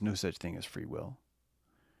is no such thing as free will.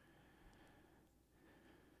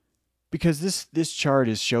 Because this chart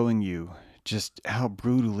is showing you just how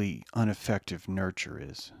brutally ineffective nurture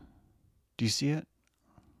is. Do you see it?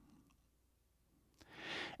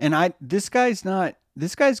 And this guy's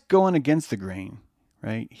going against the grain,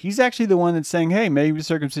 right? He's actually the one that's saying, hey, maybe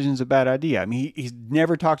circumcision is a bad idea. I mean, he's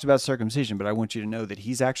never talked about circumcision, but I want you to know that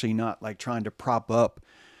he's actually not like trying to prop up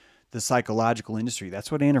the psychological industry.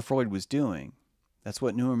 That's what Anna Freud was doing. That's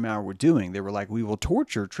what Neumann were doing. They were like, we will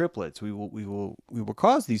torture triplets. We will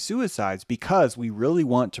cause these suicides because we really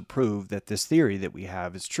want to prove that this theory that we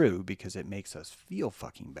have is true because it makes us feel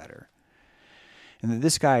fucking better. And then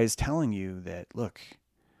this guy is telling you that, look,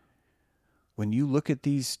 when you look at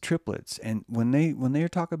these triplets, and when they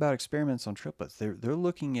talk about experiments on triplets, they're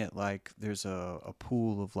looking at like there's a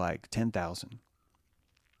pool of like 10,000,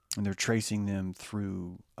 and they're tracing them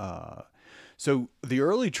through. So the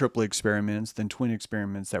early triplet experiments, then twin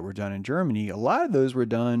experiments that were done in Germany, a lot of those were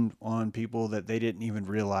done on people that they didn't even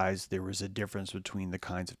realize there was a difference between the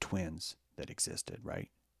kinds of twins that existed, right?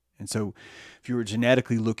 And so if you were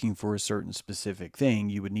genetically looking for a certain specific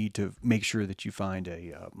thing, you would need to make sure that you find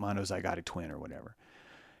a monozygotic twin or whatever.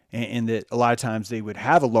 And that a lot of times they would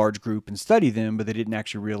have a large group and study them, but they didn't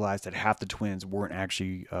actually realize that half the twins weren't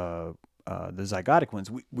actually the zygotic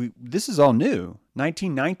ones. This is all new.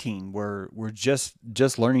 1919, we're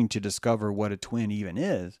just learning to discover what a twin even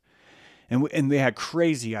is. And they had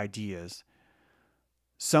crazy ideas.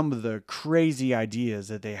 Some of the crazy ideas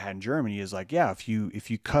that they had in Germany is like, yeah, if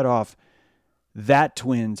you cut off that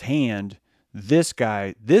twin's hand, this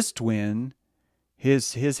twin,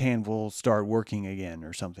 his hand will start working again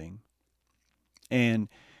or something. And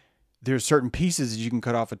there's certain pieces that you can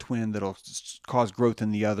cut off a twin that'll cause growth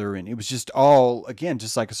in the other. And it was just all, again,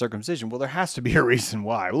 just like a circumcision. Well, there has to be a reason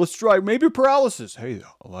why. Well, let's try maybe paralysis. Hey,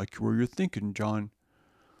 I like where you're thinking, John.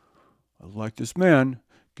 I like this man.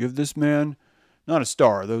 Give this man not a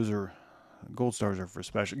star. Those are gold stars are for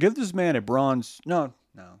special. Give this man a bronze. No.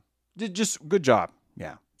 Just good job.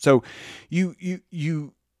 Yeah. So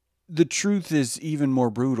the truth is even more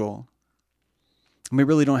brutal. We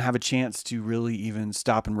really don't have a chance to really even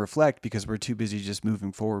stop and reflect because we're too busy just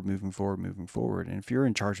moving forward. And if you're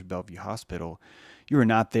in charge of Bellevue Hospital, you are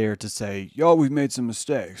not there to say, yo, we've made some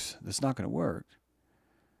mistakes. That's not going to work.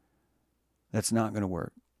 That's not going to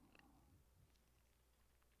work.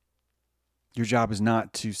 Your job is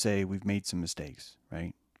not to say we've made some mistakes,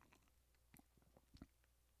 right?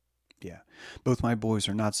 Yeah. Both my boys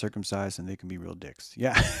are not circumcised and they can be real dicks.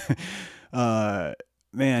 Yeah.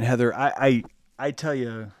 Man, Heather, I tell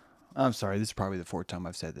you, I'm sorry, this is probably the fourth time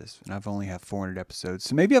I've said this, and I've only have 400 episodes.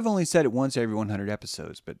 So maybe I've only said it once every 100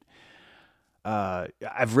 episodes, but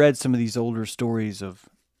I've read some of these older stories of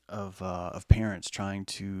parents trying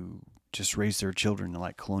to just raise their children in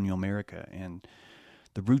like colonial America, and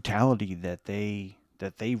the brutality that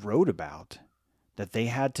they wrote about, that they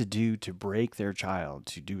had to do to break their child,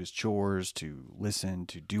 to do his chores, to listen,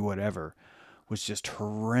 to do whatever, was just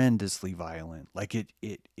horrendously violent. Like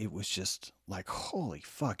it was just like, holy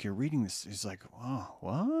fuck, you're reading this. He's like, oh,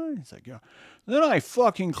 what? He's like, yeah. Then I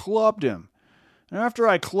fucking clubbed him. And after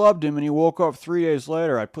I clubbed him and he woke up 3 days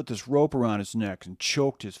later, I put this rope around his neck and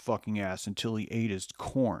choked his fucking ass until he ate his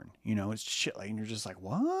corn. You know, it's shit like, and you're just like,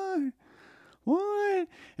 what? What?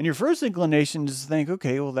 And your first inclination is to think,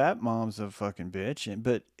 okay, well, that mom's a fucking bitch.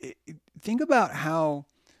 But think about how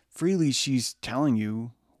freely she's telling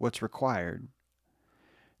you what's required.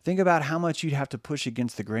 Think about how much you'd have to push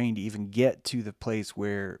against the grain to even get to the place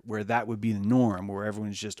where that would be the norm, where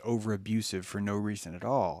everyone's just over abusive for no reason at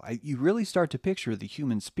all. You really start to picture the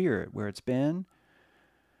human spirit where it's been.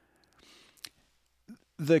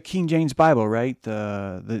 The King James Bible, right?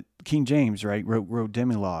 The King James, right, wrote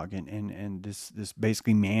Demologue and this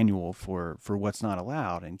basically manual for what's not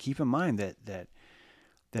allowed. And keep in mind that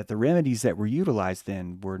the remedies that were utilized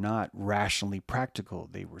then were not rationally practical.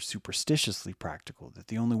 They were superstitiously practical. That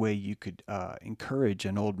the only way you could encourage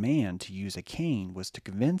an old man to use a cane was to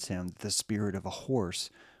convince him that the spirit of a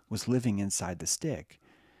horse was living inside the stick.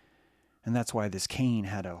 And that's why this cane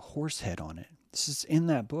had a horse head on it. This is in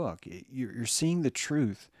that book. You're seeing the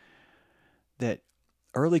truth that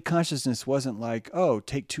early consciousness wasn't like, oh,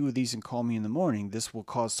 take 2 of these and call me in the morning. This will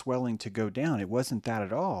cause swelling to go down. It wasn't that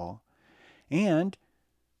at all. And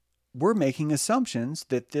we're making assumptions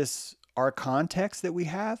that our context that we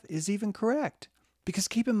have is even correct. Because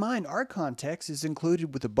keep in mind, our context is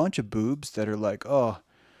included with a bunch of boobs that are like, oh,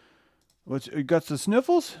 you got the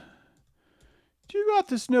sniffles? You got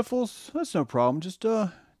the sniffles? That's no problem. Just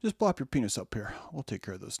plop your penis up here. We'll take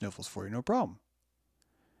care of those sniffles for you, no problem.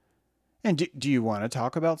 And do you want to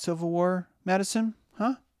talk about Civil War medicine?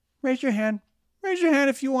 Huh? Raise your hand. Raise your hand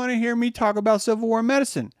if you want to hear me talk about Civil War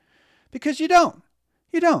medicine. Because you don't.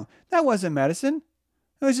 You don't. That wasn't medicine.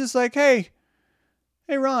 It was just like, hey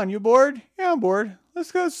Ron, you bored? Yeah, I'm bored.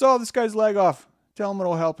 Let's go saw this guy's leg off. Tell him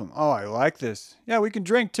it'll help him. Oh, I like this. Yeah, we can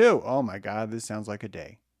drink too. Oh my God, this sounds like a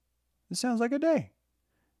day. This sounds like a day.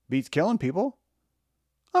 Beats killing people.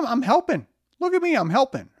 I'm helping. Look at me, I'm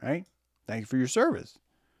helping, right? Thank you for your service.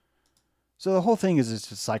 So the whole thing is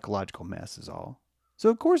just a psychological mess is all. So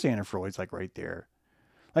of course Anna Freud's like right there.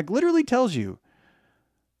 Like literally tells you,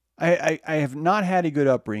 I have not had a good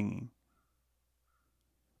upbringing.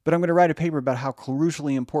 But I'm going to write a paper about how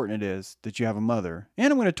crucially important it is that you have a mother.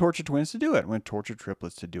 And I'm going to torture twins to do it. I'm going to torture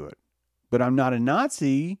triplets to do it. But I'm not a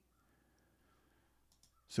Nazi.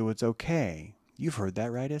 So it's okay. You've heard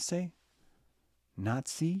that, right, essay?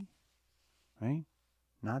 Nazi? Right?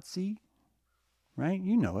 Nazi? Right?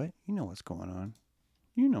 You know it. You know what's going on.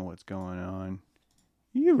 You know what's going on.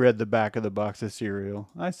 You read the back of the box of cereal.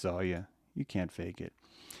 I saw you. You can't fake it.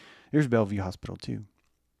 Here's Bellevue Hospital, too.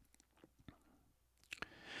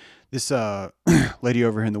 This lady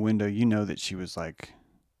over here in the window, you know that she was like,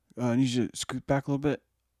 I need you to scoot back a little bit.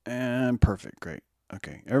 And perfect. Great.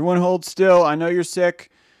 Okay. Everyone hold still. I know you're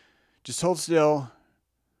sick. Just hold still.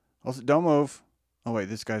 Don't move. Oh, wait.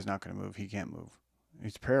 This guy's not going to move. He can't move.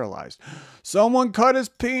 He's paralyzed. Someone cut his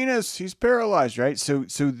penis. He's paralyzed, right? So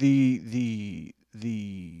the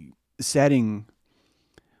setting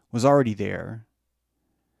was already there.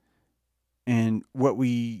 And what we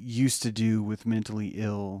used to do with mentally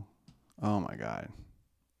ill, oh my God,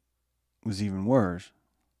 was even worse.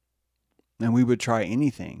 And we would try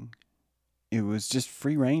anything. It was just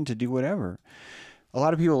free reign to do whatever. A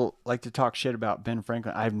lot of people like to talk shit about Ben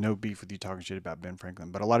Franklin. I have no beef with you talking shit about Ben Franklin,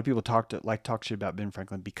 but a lot of people talk shit about Ben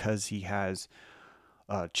Franklin because he has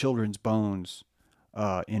children's bones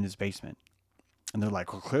in his basement. And they're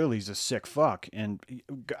like, well, clearly he's a sick fuck. And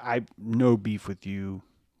I no beef with you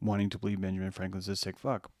wanting to believe Benjamin Franklin's a sick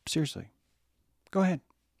fuck. Seriously. Go ahead.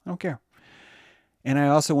 I don't care. And I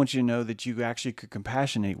also want you to know that you actually could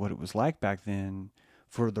compassionate what it was like back then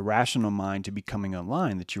for the rational mind to be coming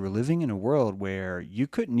online, that you were living in a world where you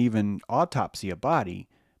couldn't even autopsy a body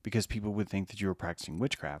because people would think that you were practicing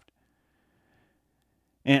witchcraft.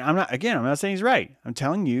 And I'm not saying he's right. I'm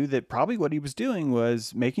telling you that probably what he was doing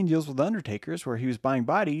was making deals with undertakers where he was buying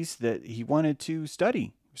bodies that he wanted to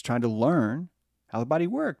study. He was trying to learn how the body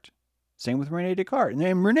worked. Same with Rene Descartes.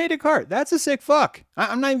 And Rene Descartes, that's a sick fuck.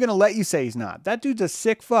 I'm not even going to let you say he's not. That dude's a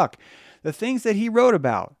sick fuck. The things that he wrote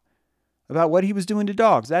about what he was doing to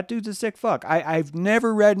dogs, that dude's a sick fuck. I've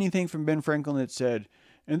never read anything from Ben Franklin that said,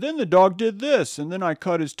 and then the dog did this, and then I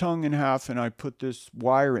cut his tongue in half and I put this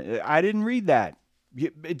wire in. I didn't read that.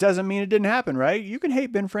 It doesn't mean it didn't happen, right? You can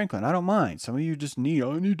hate Ben Franklin. I don't mind. Some of you just I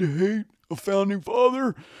need to hate a founding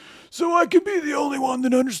father so I can be the only one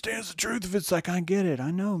that understands the truth. If it's like, I get it.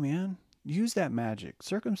 I know, man. Use that magic.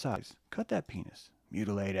 Circumcise. Cut that penis.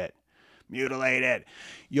 Mutilate it. Mutilate it.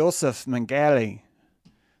 Joseph Mengele.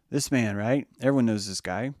 This man, right? Everyone knows this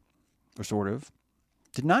guy. Or sort of.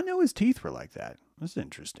 Did not know his teeth were like that. That's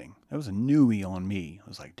interesting. That was a newie on me. I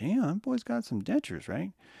was like, damn, that boy's got some dentures,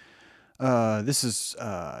 right? This is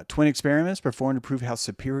twin experiments performed to prove how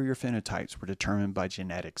superior phenotypes were determined by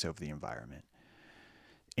genetics over the environment.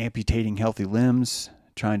 Amputating healthy limbs,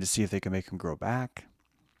 trying to see if they can make them grow back.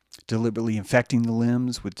 Deliberately infecting the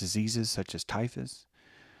limbs with diseases such as typhus.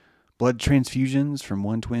 Blood transfusions from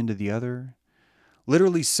one twin to the other.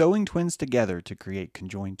 Literally sewing twins together to create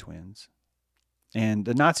conjoined twins. And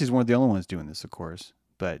the Nazis weren't the only ones doing this, of course.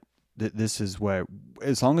 But this is where,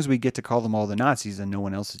 as long as we get to call them all the Nazis, then no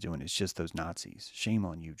one else is doing it. It's just those Nazis. Shame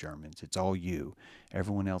on you, Germans. It's all you.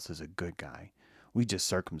 Everyone else is a good guy. We just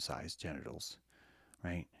circumcised genitals,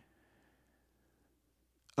 right?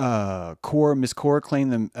 Miss Core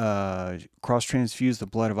claimed them cross-transfused the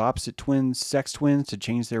blood of opposite twins, sex twins, to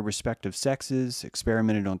change their respective sexes,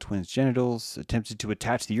 experimented on twins' genitals, attempted to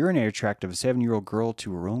attach the urinary tract of a 7-year-old girl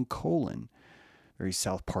to her own colon. Very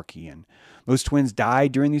South Parkian. Most twins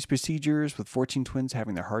died during these procedures, with 14 twins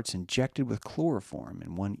having their hearts injected with chloroform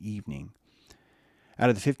in one evening. Out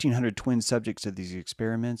of the 1,500 twin subjects of these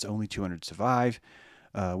experiments, only 200 survive.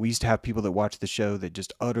 We used to have people that watch the show that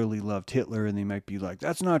just utterly loved Hitler, and they might be like,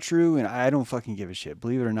 that's not true, and I don't fucking give a shit.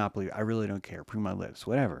 Believe it or not believe it. I really don't care. Prove my lips.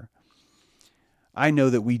 Whatever. I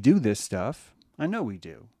know that we do this stuff. I know we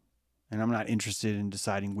do. And I'm not interested in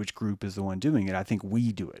deciding which group is the one doing it. I think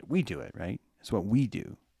we do it. We do it, right? It's what we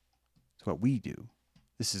do. It's what we do.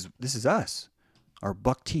 This is us. Our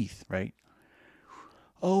buck teeth, right?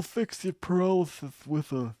 I'll fix the paralysis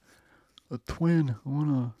with a twin. I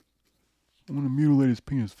wanna mutilate his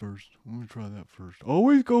penis first. I'm gonna try that first.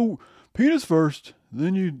 Always go penis first,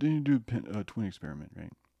 then you do a twin experiment,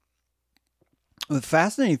 right? The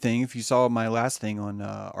fascinating thing, if you saw my last thing on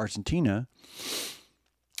Argentina,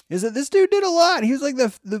 is that this dude did a lot. He was like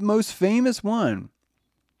the most famous one.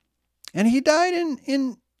 And he died in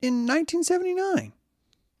 1979.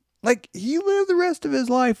 Like, he lived the rest of his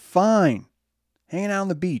life fine, hanging out on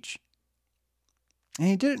the beach. And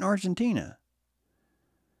he did it in Argentina.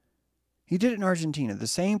 He did it in Argentina, the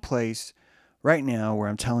same place right now where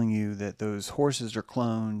I'm telling you that those horses are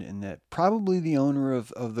cloned and that probably the owner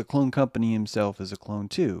of the clone company himself is a clone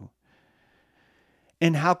too.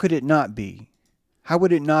 And how could it not be? How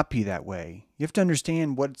would it not be that way? You have to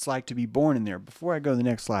understand what it's like to be born in there. Before I go to the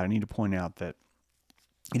next slide, I need to point out that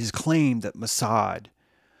it is claimed that Mossad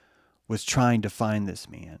was trying to find this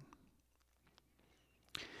man.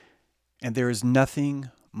 And there is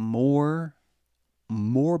nothing more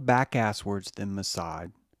back-ass words than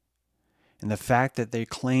Mossad. And the fact that they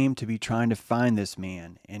claim to be trying to find this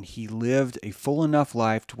man, and he lived a full enough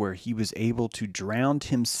life to where he was able to drown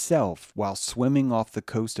himself while swimming off the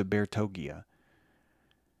coast of Bertogia,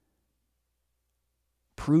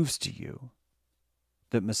 proves to you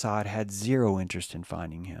that Mossad had zero interest in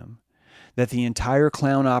finding him. That the entire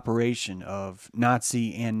clown operation of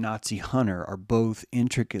Nazi and Nazi hunter are both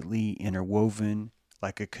intricately interwoven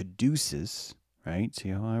like a caduceus, right? See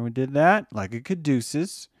how I did that? Like a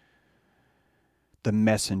caduceus. The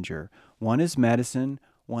messenger. One is medicine,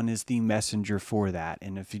 one is the messenger for that.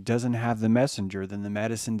 And if he doesn't have the messenger, then the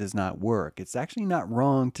medicine does not work. It's actually not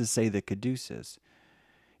wrong to say the caduceus.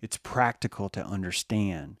 It's practical to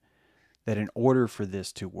understand that in order for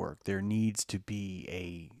this to work, there needs to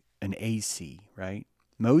be an AC, right?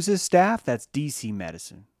 Moses' staff, that's DC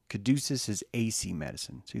medicine. Caduceus is AC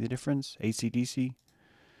medicine. See the difference? AC, DC?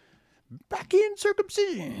 Back in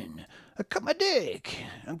circumcision. I cut my dick.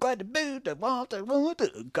 I'm glad to boot. I want.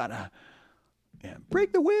 Gotta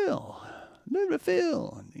break the will. Live to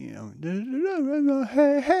fill. You know.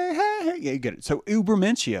 Hey. Yeah, you get it. So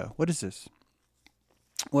Ubermentia. What is this?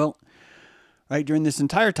 Well, right, during this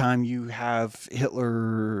entire time, you have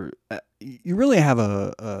Hitler. You really have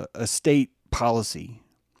a state policy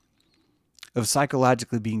of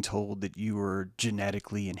psychologically being told that you were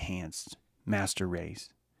genetically enhanced master race.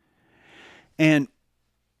 And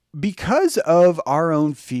because of our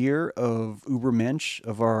own fear of Ubermensch,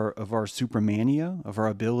 of our Supermania, of our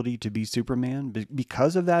ability to be Superman,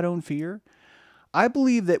 because of that own fear, I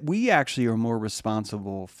believe that we actually are more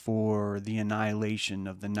responsible for the annihilation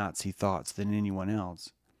of the Nazi thoughts than anyone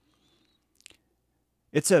else.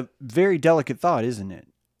 It's a very delicate thought, isn't it?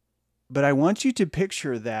 But I want you to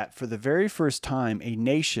picture that for the very first time, a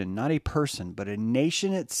nation, not a person, but a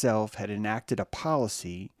nation itself had enacted a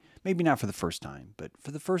policy, maybe not for the first time, but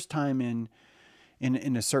for the first time in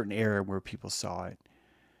a certain era where people saw it,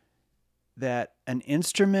 that an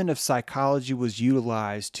instrument of psychology was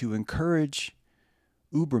utilized to encourage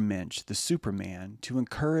Ubermensch, the Superman, to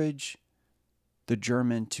encourage the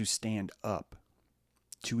German to stand up,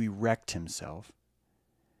 to erect himself.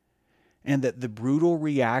 And that the brutal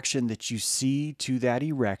reaction that you see to that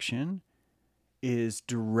erection is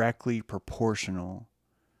directly proportional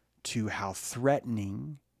to how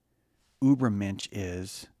threatening Ubermensch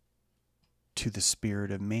is to the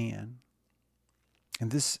spirit of man.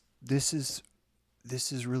 And this is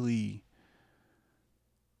really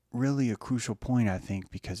a crucial point, I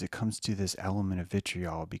think, because it comes to this element of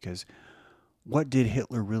vitriol. Because what did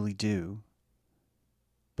Hitler really do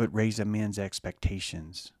but raise a man's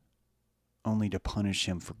expectations only to punish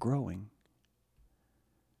him for growing?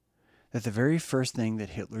 That the very first thing that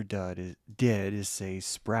Hitler did is say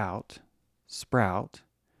sprout,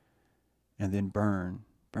 and then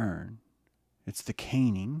burn. It's the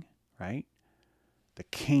caning, right? The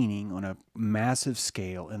caning on a massive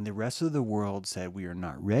scale, and the rest of the world said, we are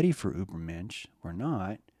not ready for Ubermensch. We're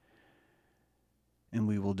not. And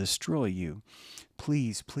we will destroy you.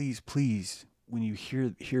 Please, when you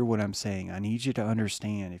hear what I'm saying, I need you to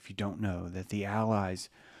understand, if you don't know, that the Allies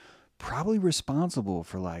probably responsible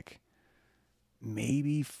for like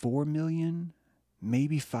maybe 4 million,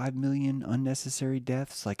 maybe 5 million unnecessary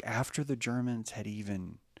deaths, like after the Germans had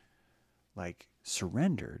even like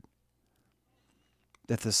surrendered.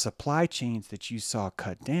 That the supply chains that you saw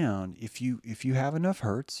cut down, if you have enough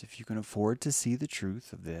hertz, if you can afford to see the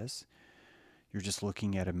truth of this, you're just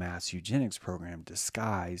looking at a mass eugenics program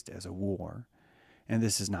disguised as a war. And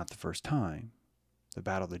this is not the first time. The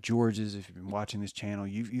Battle of the Georges, if you've been watching this channel,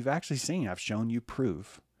 you've actually seen, I've shown you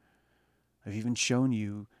proof. I've even shown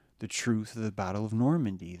you the truth of the Battle of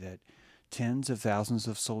Normandy, that tens of thousands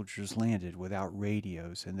of soldiers landed without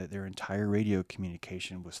radios and that their entire radio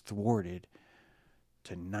communication was thwarted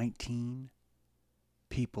to 19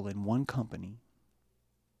 people in one company,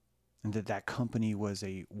 and that company was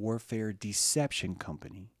a warfare deception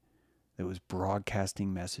company that was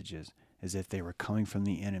broadcasting messages as if they were coming from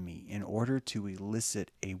the enemy in order to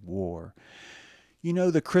elicit a war. You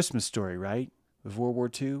know the Christmas story, right? Of World War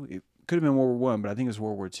II? It could have been World War I, but I think it was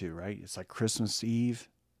World War II, right? It's like Christmas Eve.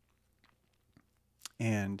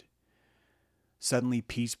 And suddenly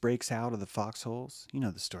peace breaks out of the foxholes. You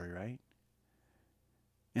know the story, right?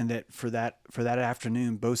 And that for that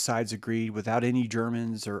afternoon, both sides agreed without any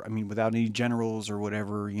Germans without any generals or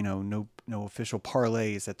whatever, no official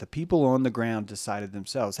parlays, that the people on the ground decided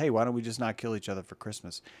themselves, hey, why don't we just not kill each other for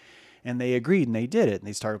Christmas? And they agreed, and they did it. And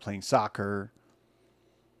they started playing soccer.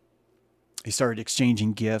 They started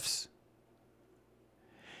exchanging gifts.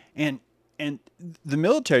 And the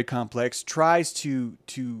military complex tries to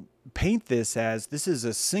paint this as this is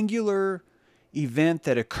a singular event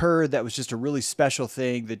that occurred that was just a really special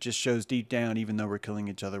thing that just shows deep down, even though we're killing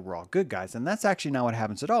each other, we're all good guys. And that's actually not what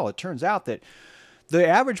happens at all. It turns out that the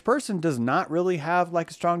average person does not really have like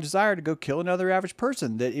a strong desire to go kill another average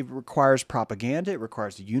person. That it requires propaganda, it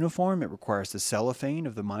requires the uniform, it requires the cellophane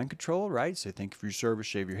of the mind control, right? So think of your service,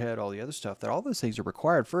 shave your head, all the other stuff. That all those things are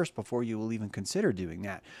required first before you will even consider doing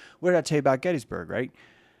that. What did I tell you about Gettysburg, right?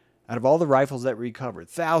 Out of all the rifles that were recovered,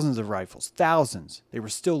 thousands of rifles, thousands, they were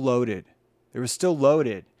still loaded. They were still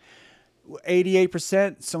loaded.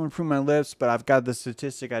 88%, someone pruned my lips, but I've got the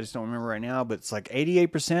statistic, I just don't remember right now, but it's like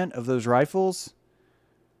 88% of those rifles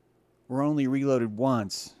were only reloaded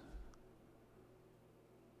once.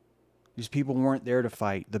 These people weren't there to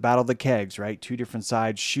fight. The Battle of the Kegs, right? Two different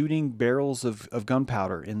sides shooting barrels of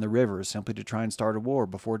gunpowder in the river simply to try and start a war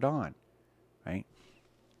before dawn, right?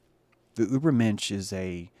 The Übermensch is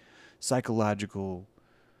a psychological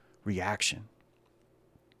reaction.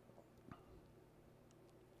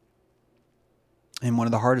 And one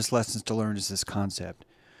of the hardest lessons to learn is this concept.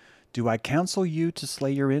 Do I counsel you to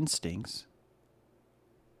slay your instincts?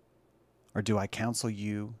 Or do I counsel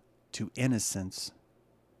you to innocence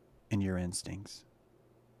in your instincts?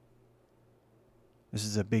 This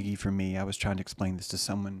is a biggie for me. I was trying to explain this to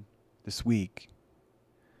someone this week.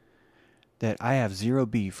 That I have zero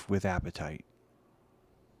beef with appetite.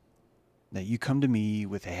 That you come to me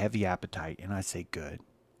with a heavy appetite and I say good.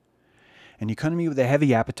 And you come to me with a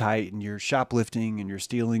heavy appetite and you're shoplifting and you're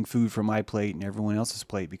stealing food from my plate and everyone else's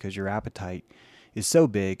plate because your appetite is so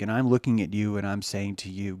big, and I'm looking at you and I'm saying to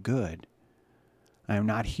you, good. I am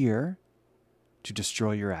not here to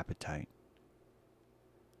destroy your appetite.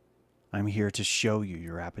 I'm here to show you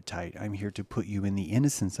your appetite. I'm here to put you in the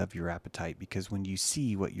innocence of your appetite, because when you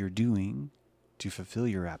see what you're doing to fulfill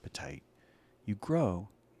your appetite, you grow.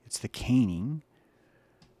 It's the caning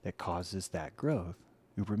that causes that growth.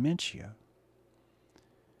 Übermenschia.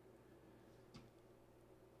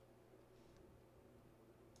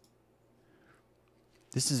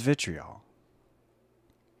 This is vitriol.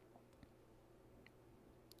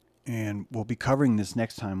 And we'll be covering this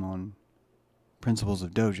next time on Principles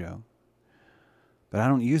of Dojo. But I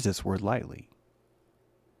don't use this word lightly.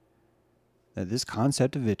 That this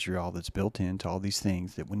concept of vitriol that's built into all these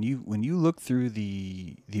things, that when you look through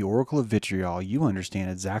the oracle of vitriol, you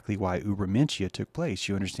understand exactly why Übermenschia took place.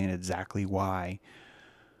 You understand exactly why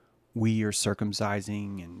we are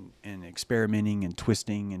circumcising and experimenting and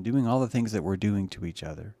twisting and doing all the things that we're doing to each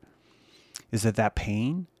other. Is that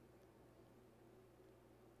pain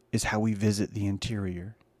is how we visit the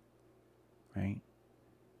interior, right?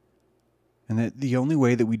 And that the only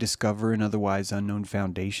way that we discover an otherwise unknown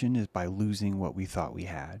foundation is by losing what we thought we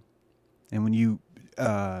had. And when you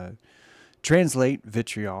translate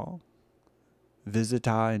vitriol,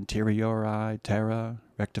 visita interiori terra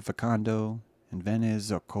rectificando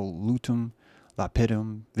invenes occolutum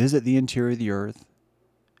lapidum, visit the interior of the earth,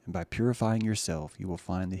 and by purifying yourself, you will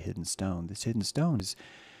find the hidden stone. This hidden stone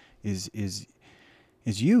is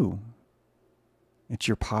you. It's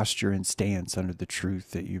your posture and stance under the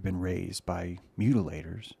truth that you've been raised by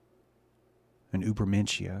mutilators, an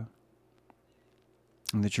Übermenschia,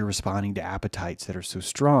 and that you're responding to appetites that are so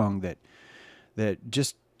strong that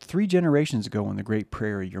just 3 generations ago on the Great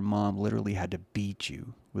Prairie, your mom literally had to beat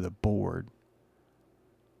you with a board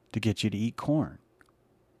to get you to eat corn.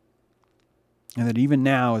 And that even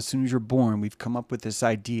now, as soon as you're born, we've come up with this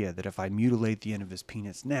idea that if I mutilate the end of his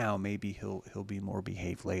penis now, maybe he'll be more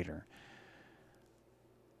behaved later.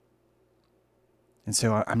 And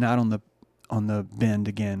so I'm not on the bend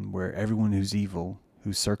again where everyone who's evil,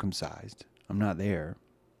 who's circumcised, I'm not there.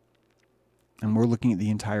 And we're looking at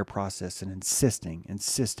the entire process and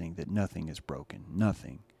insisting that nothing is broken.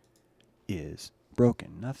 Nothing is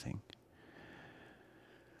broken. Nothing.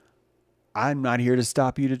 I'm not here to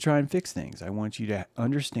stop you to try and fix things. I want you to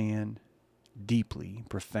understand deeply,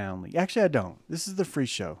 profoundly. Actually, I don't. This is the free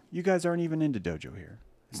show. You guys aren't even into dojo here.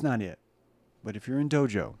 It's not it. But if you're in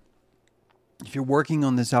dojo, if you're working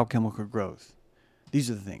on this alchemical growth, these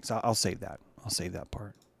are the things. I'll save that. I'll save that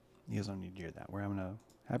part. You guys don't need to hear that. We're having a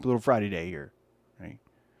happy little Friday day here, right?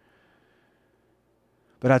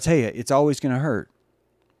 But I'll tell you, it's always going to hurt.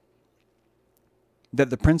 That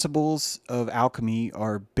the principles of alchemy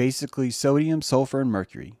are basically sodium, sulfur, and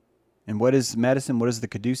mercury. And what is medicine? What is the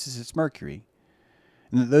caduceus? It's mercury.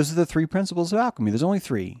 And those are the three principles of alchemy. There's only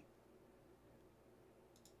three.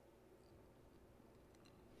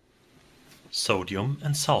 Sodium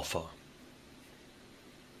and sulfur.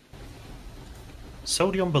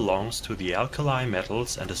 Sodium belongs to the alkali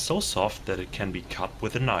metals and is so soft that it can be cut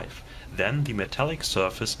with a knife. Then the metallic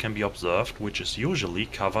surface can be observed, which is usually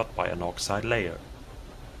covered by an oxide layer.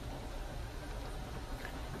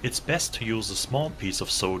 It's best to use a small piece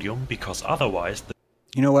of sodium because otherwise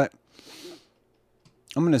You know what?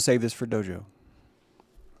 I'm going to save this for dojo.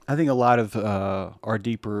 I think a lot of our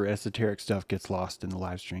deeper esoteric stuff gets lost in the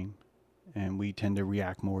live stream. And we tend to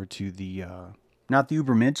react more to the, not the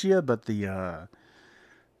ubermentia, but the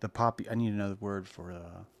poppy. I need another word for,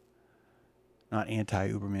 not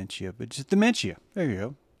anti-ubermentia, but just dementia. There you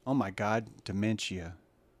go. Oh my God, dementia.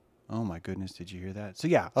 Oh my goodness, did you hear that? So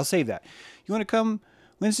yeah, I'll save that. You want to come,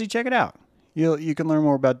 Lindsay, check it out. You can learn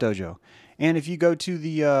more about dojo. And if you go to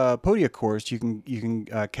the Podia course, you can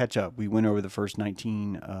catch up. We went over the first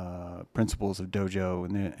 19 principles of dojo,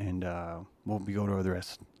 and we'll be going over the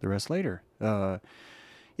rest later.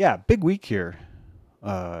 Yeah, big week here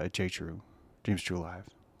at James True Live.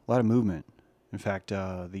 A lot of movement. In fact,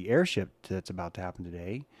 the airship that's about to happen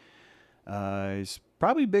today is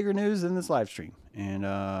probably bigger news than this live stream. And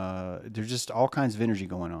there's just all kinds of energy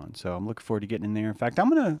going on. So I'm looking forward to getting in there. In fact, I'm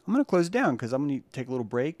gonna close it down because I'm gonna take a little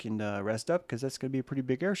break and rest up because that's gonna be a pretty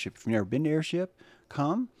big airship. If you've never been to airship,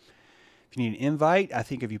 come. If you need an invite, I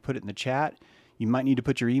think if you put it in the chat, you might need to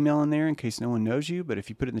put your email in there in case no one knows you. But if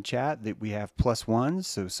you put it in the chat, that we have +1s,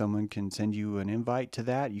 so someone can send you an invite to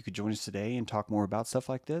that. You could join us today and talk more about stuff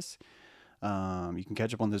like this. You can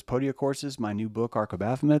catch up on those Podia courses. My new book, Arc of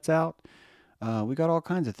Baphomet's out. We got all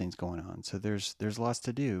kinds of things going on, so there's lots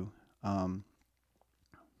to do. One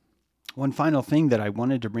final thing that I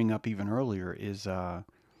wanted to bring up even earlier is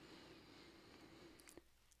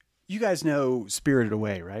you guys know Spirited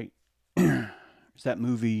Away, right? It's that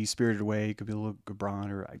movie Spirited Away, Khalil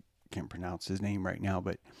Gibran, or I can't pronounce his name right now,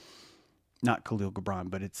 but not Khalil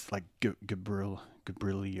Gibran, but it's like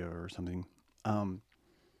Gabrilia or something.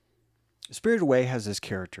 Spirited Away has this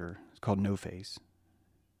character. It's called No Face.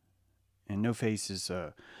 And No Face is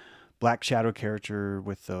a black shadow character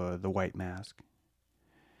with the white mask.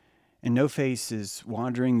 And No Face is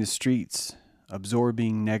wandering the streets,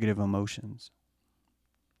 absorbing negative emotions.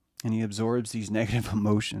 And he absorbs these negative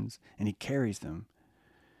emotions and he carries them.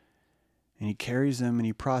 And he carries them and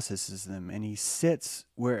he processes them. And he sits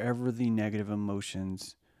wherever the negative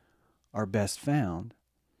emotions are best found.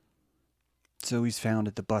 So he's found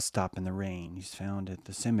at the bus stop in the rain. He's found at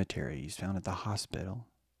the cemetery. He's found at the hospital.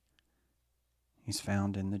 He's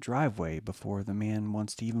found in the driveway before the man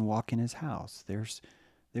wants to even walk in his house. There's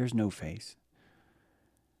No Face.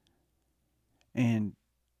 And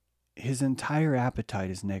his entire appetite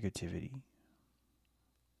is negativity.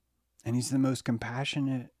 And he's the most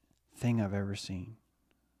compassionate thing I've ever seen.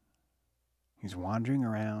 He's wandering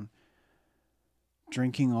around,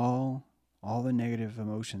 drinking all the negative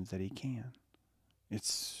emotions that he can.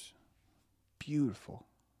 It's beautiful.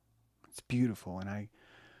 It's beautiful. And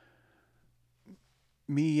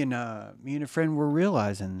me and a friend were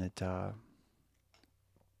realizing that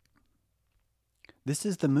this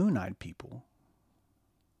is the Moon-Eyed people.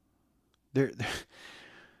 There's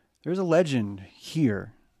a legend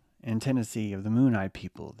here in Tennessee of the Moon-Eyed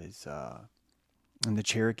people. And the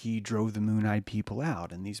Cherokee drove the Moon-Eyed people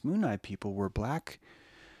out, and these Moon-Eyed people were black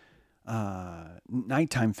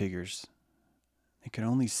nighttime figures. They could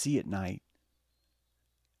only see at night,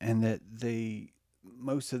 and that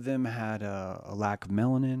most of them had a lack of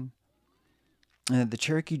melanin, and the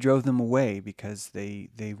Cherokee drove them away because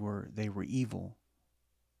they were evil.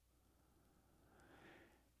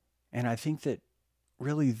 And I think that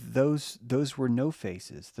really those were No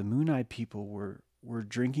Faces. The Moon-Eyed people were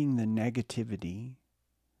drinking the negativity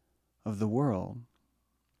of the world.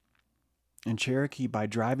 And Cherokee, by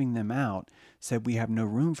driving them out, said we have no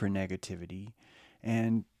room for negativity.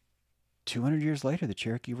 And 200 years later, the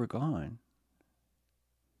Cherokee were gone.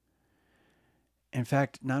 In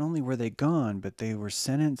fact, not only were they gone, but they were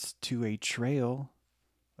sentenced to a trail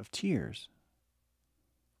of tears.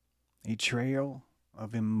 A trail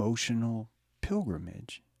of emotional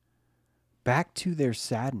pilgrimage. Back to their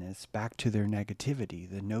sadness, back to their negativity.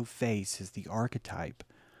 The No Face is the archetype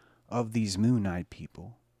of these Moon-eyed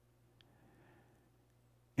people.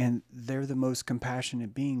 And they're the most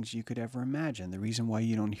compassionate beings you could ever imagine. The reason why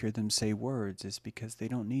you don't hear them say words is because they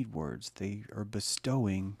don't need words. They are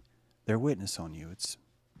bestowing their witness on you. It's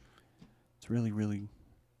really, really,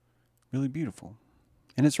 really beautiful.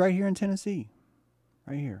 And it's right here in Tennessee.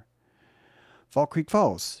 Right here. Fall Creek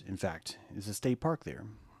Falls, in fact, is a state park there.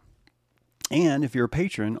 And if you're a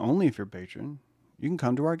patron, only if you're a patron, you can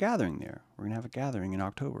come to our gathering there. We're going to have a gathering in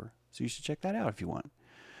October. So you should check that out if you want.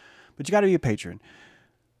 But you got to be a patron.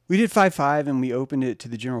 We did 5-5 and we opened it to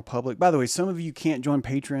the general public. By the way, some of you can't join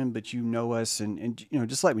Patreon, but you know us and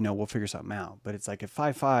just let me know. We'll figure something out. But it's like at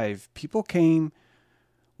 5-5, people came.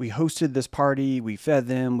 We hosted this party. We fed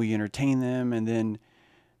them. We entertained them. And then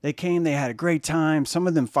they came. They had a great time. Some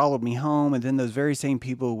of them followed me home. And then those very same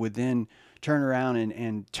people would then turn around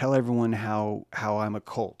and tell everyone how I'm a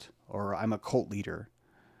cult or I'm a cult leader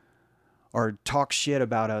or talk shit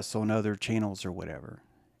about us on other channels or whatever.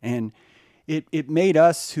 And it made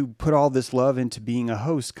us who put all this love into being a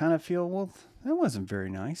host kind of feel, well, that wasn't very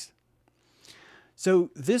nice. So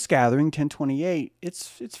this gathering, 1028,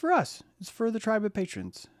 it's for us. It's for the tribe of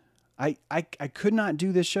patrons. I could not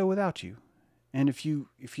do this show without you. And if you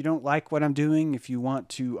don't like what I'm doing, if you want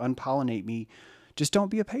to unpollinate me, just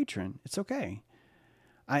don't be a patron. It's okay.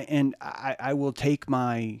 I will take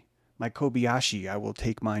my Kobayashi. I will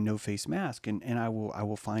take my no face mask and I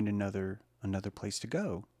will find another place to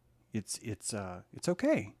go. It's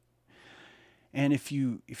okay. And if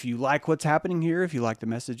you like what's happening here, if you like the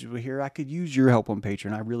message over here, I could use your help on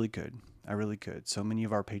Patreon. I really could. So many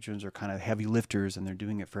of our patrons are kind of heavy lifters and they're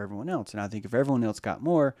doing it for everyone else. And I think if everyone else got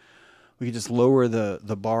more, we could just lower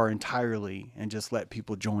the bar entirely and just let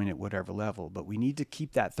people join at whatever level. But we need to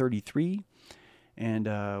keep that 33. And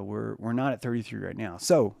we're not at 33 right now.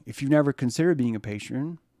 So if you've never considered being a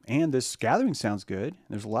patron, and this gathering sounds good.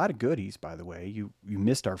 There's a lot of goodies, by the way. You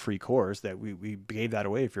missed our free course that we gave that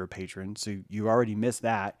away if you're a patron. So you already missed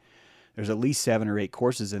that. There's at least 7 or 8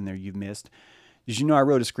 courses in there you've missed. Did you know I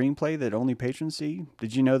wrote a screenplay that only patrons see?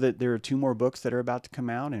 Did you know that there are 2 more books that are about to come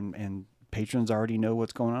out and patrons already know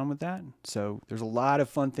what's going on with that? So there's a lot of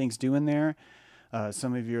fun things doing there.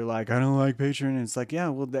 Some of you are like, I don't like Patreon. And it's like, yeah,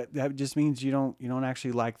 well, that just means you don't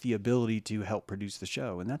actually like the ability to help produce the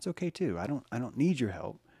show. And that's okay too. I don't need your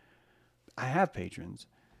help. I have patrons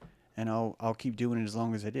and I'll keep doing it as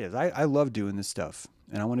long as it is. I love doing this stuff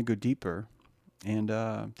and I want to go deeper and,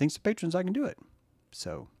 thanks to patrons, I can do it.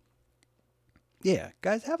 So yeah,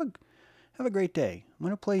 guys, have a great day. I'm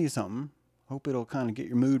going to play you something. Hope it'll kind of get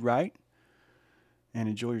your mood right and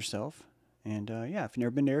enjoy yourself. And, yeah, if you've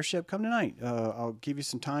never been to Airship, come tonight. I'll give you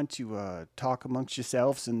some time to, talk amongst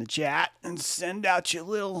yourselves in the chat and send out your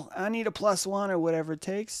little, I need a +1 or whatever it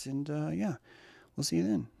takes. And, yeah. We'll see you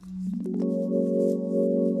then.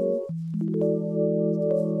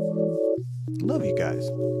 Love you guys.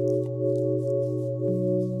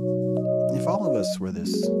 If all of us were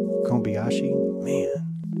this Kobayashi, man.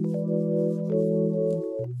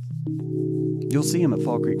 You'll see him at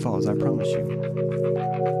Fall Creek Falls, I promise you.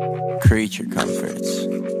 Creature comforts.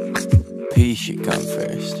 Peace should come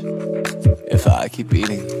first. If I keep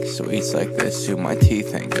eating sweets like this, too, my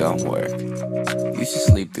teeth ain't gonna work. Used to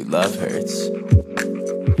sleep through love hurts.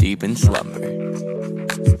 Deep in slumber.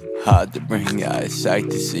 Hard to bring eyesight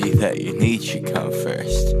to see that your needs should come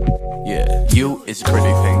first. Yeah, you is a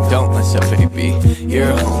pretty thing, don't listen, baby.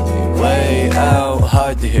 You're only way out.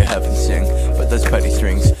 Hard to hear heaven sing, but those petty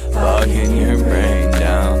strings bogging your brain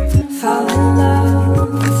down. Fall in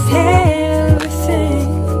love with everything,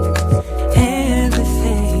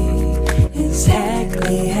 everything,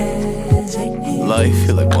 exactly as it is. Life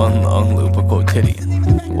feel like one long loop of quotidian.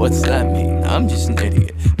 What's that mean? I'm just an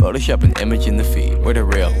idiot. Photoshop an image in the feed, we're the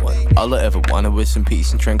real one. All I ever wanted was some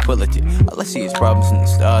peace and tranquility. All I see is problems and the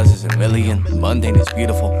stars is a million. Mundane is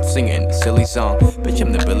beautiful, singing a silly song. Bitch,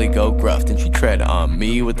 I'm the Billy Goat Gruff, and she tread on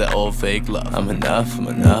me with that old fake love. I'm enough, I'm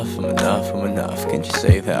enough, I'm enough, I'm enough. Can't you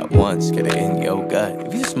say that once? Get it in your gut.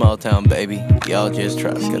 If you're a small town baby, y'all just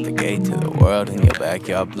trust. Got the gate to the world in your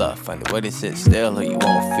backyard bluff. Find a way to sit still or you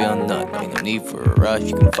won't feel none. Ain't no need for a rush,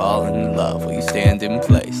 you can fall in love. While you stand in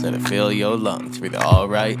place, let it fill your lungs. Breathe it all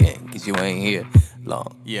right in, cause you ain't here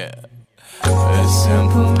long, yeah. A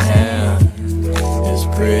simple man is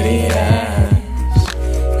pretty as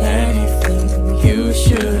anything. You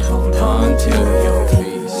should hold on to your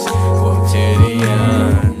peace.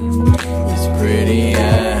 Quotidian is pretty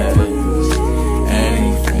as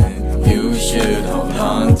anything. You should hold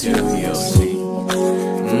on to your seat.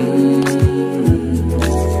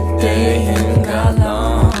 They ain't got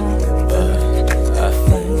long, but I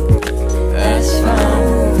think that's fine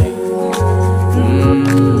with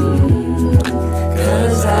me.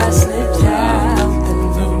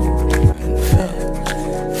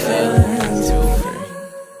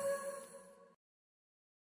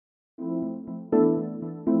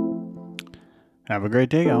 Have a great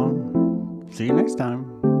day, y'all. See you next time.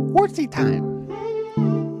 Horsey time.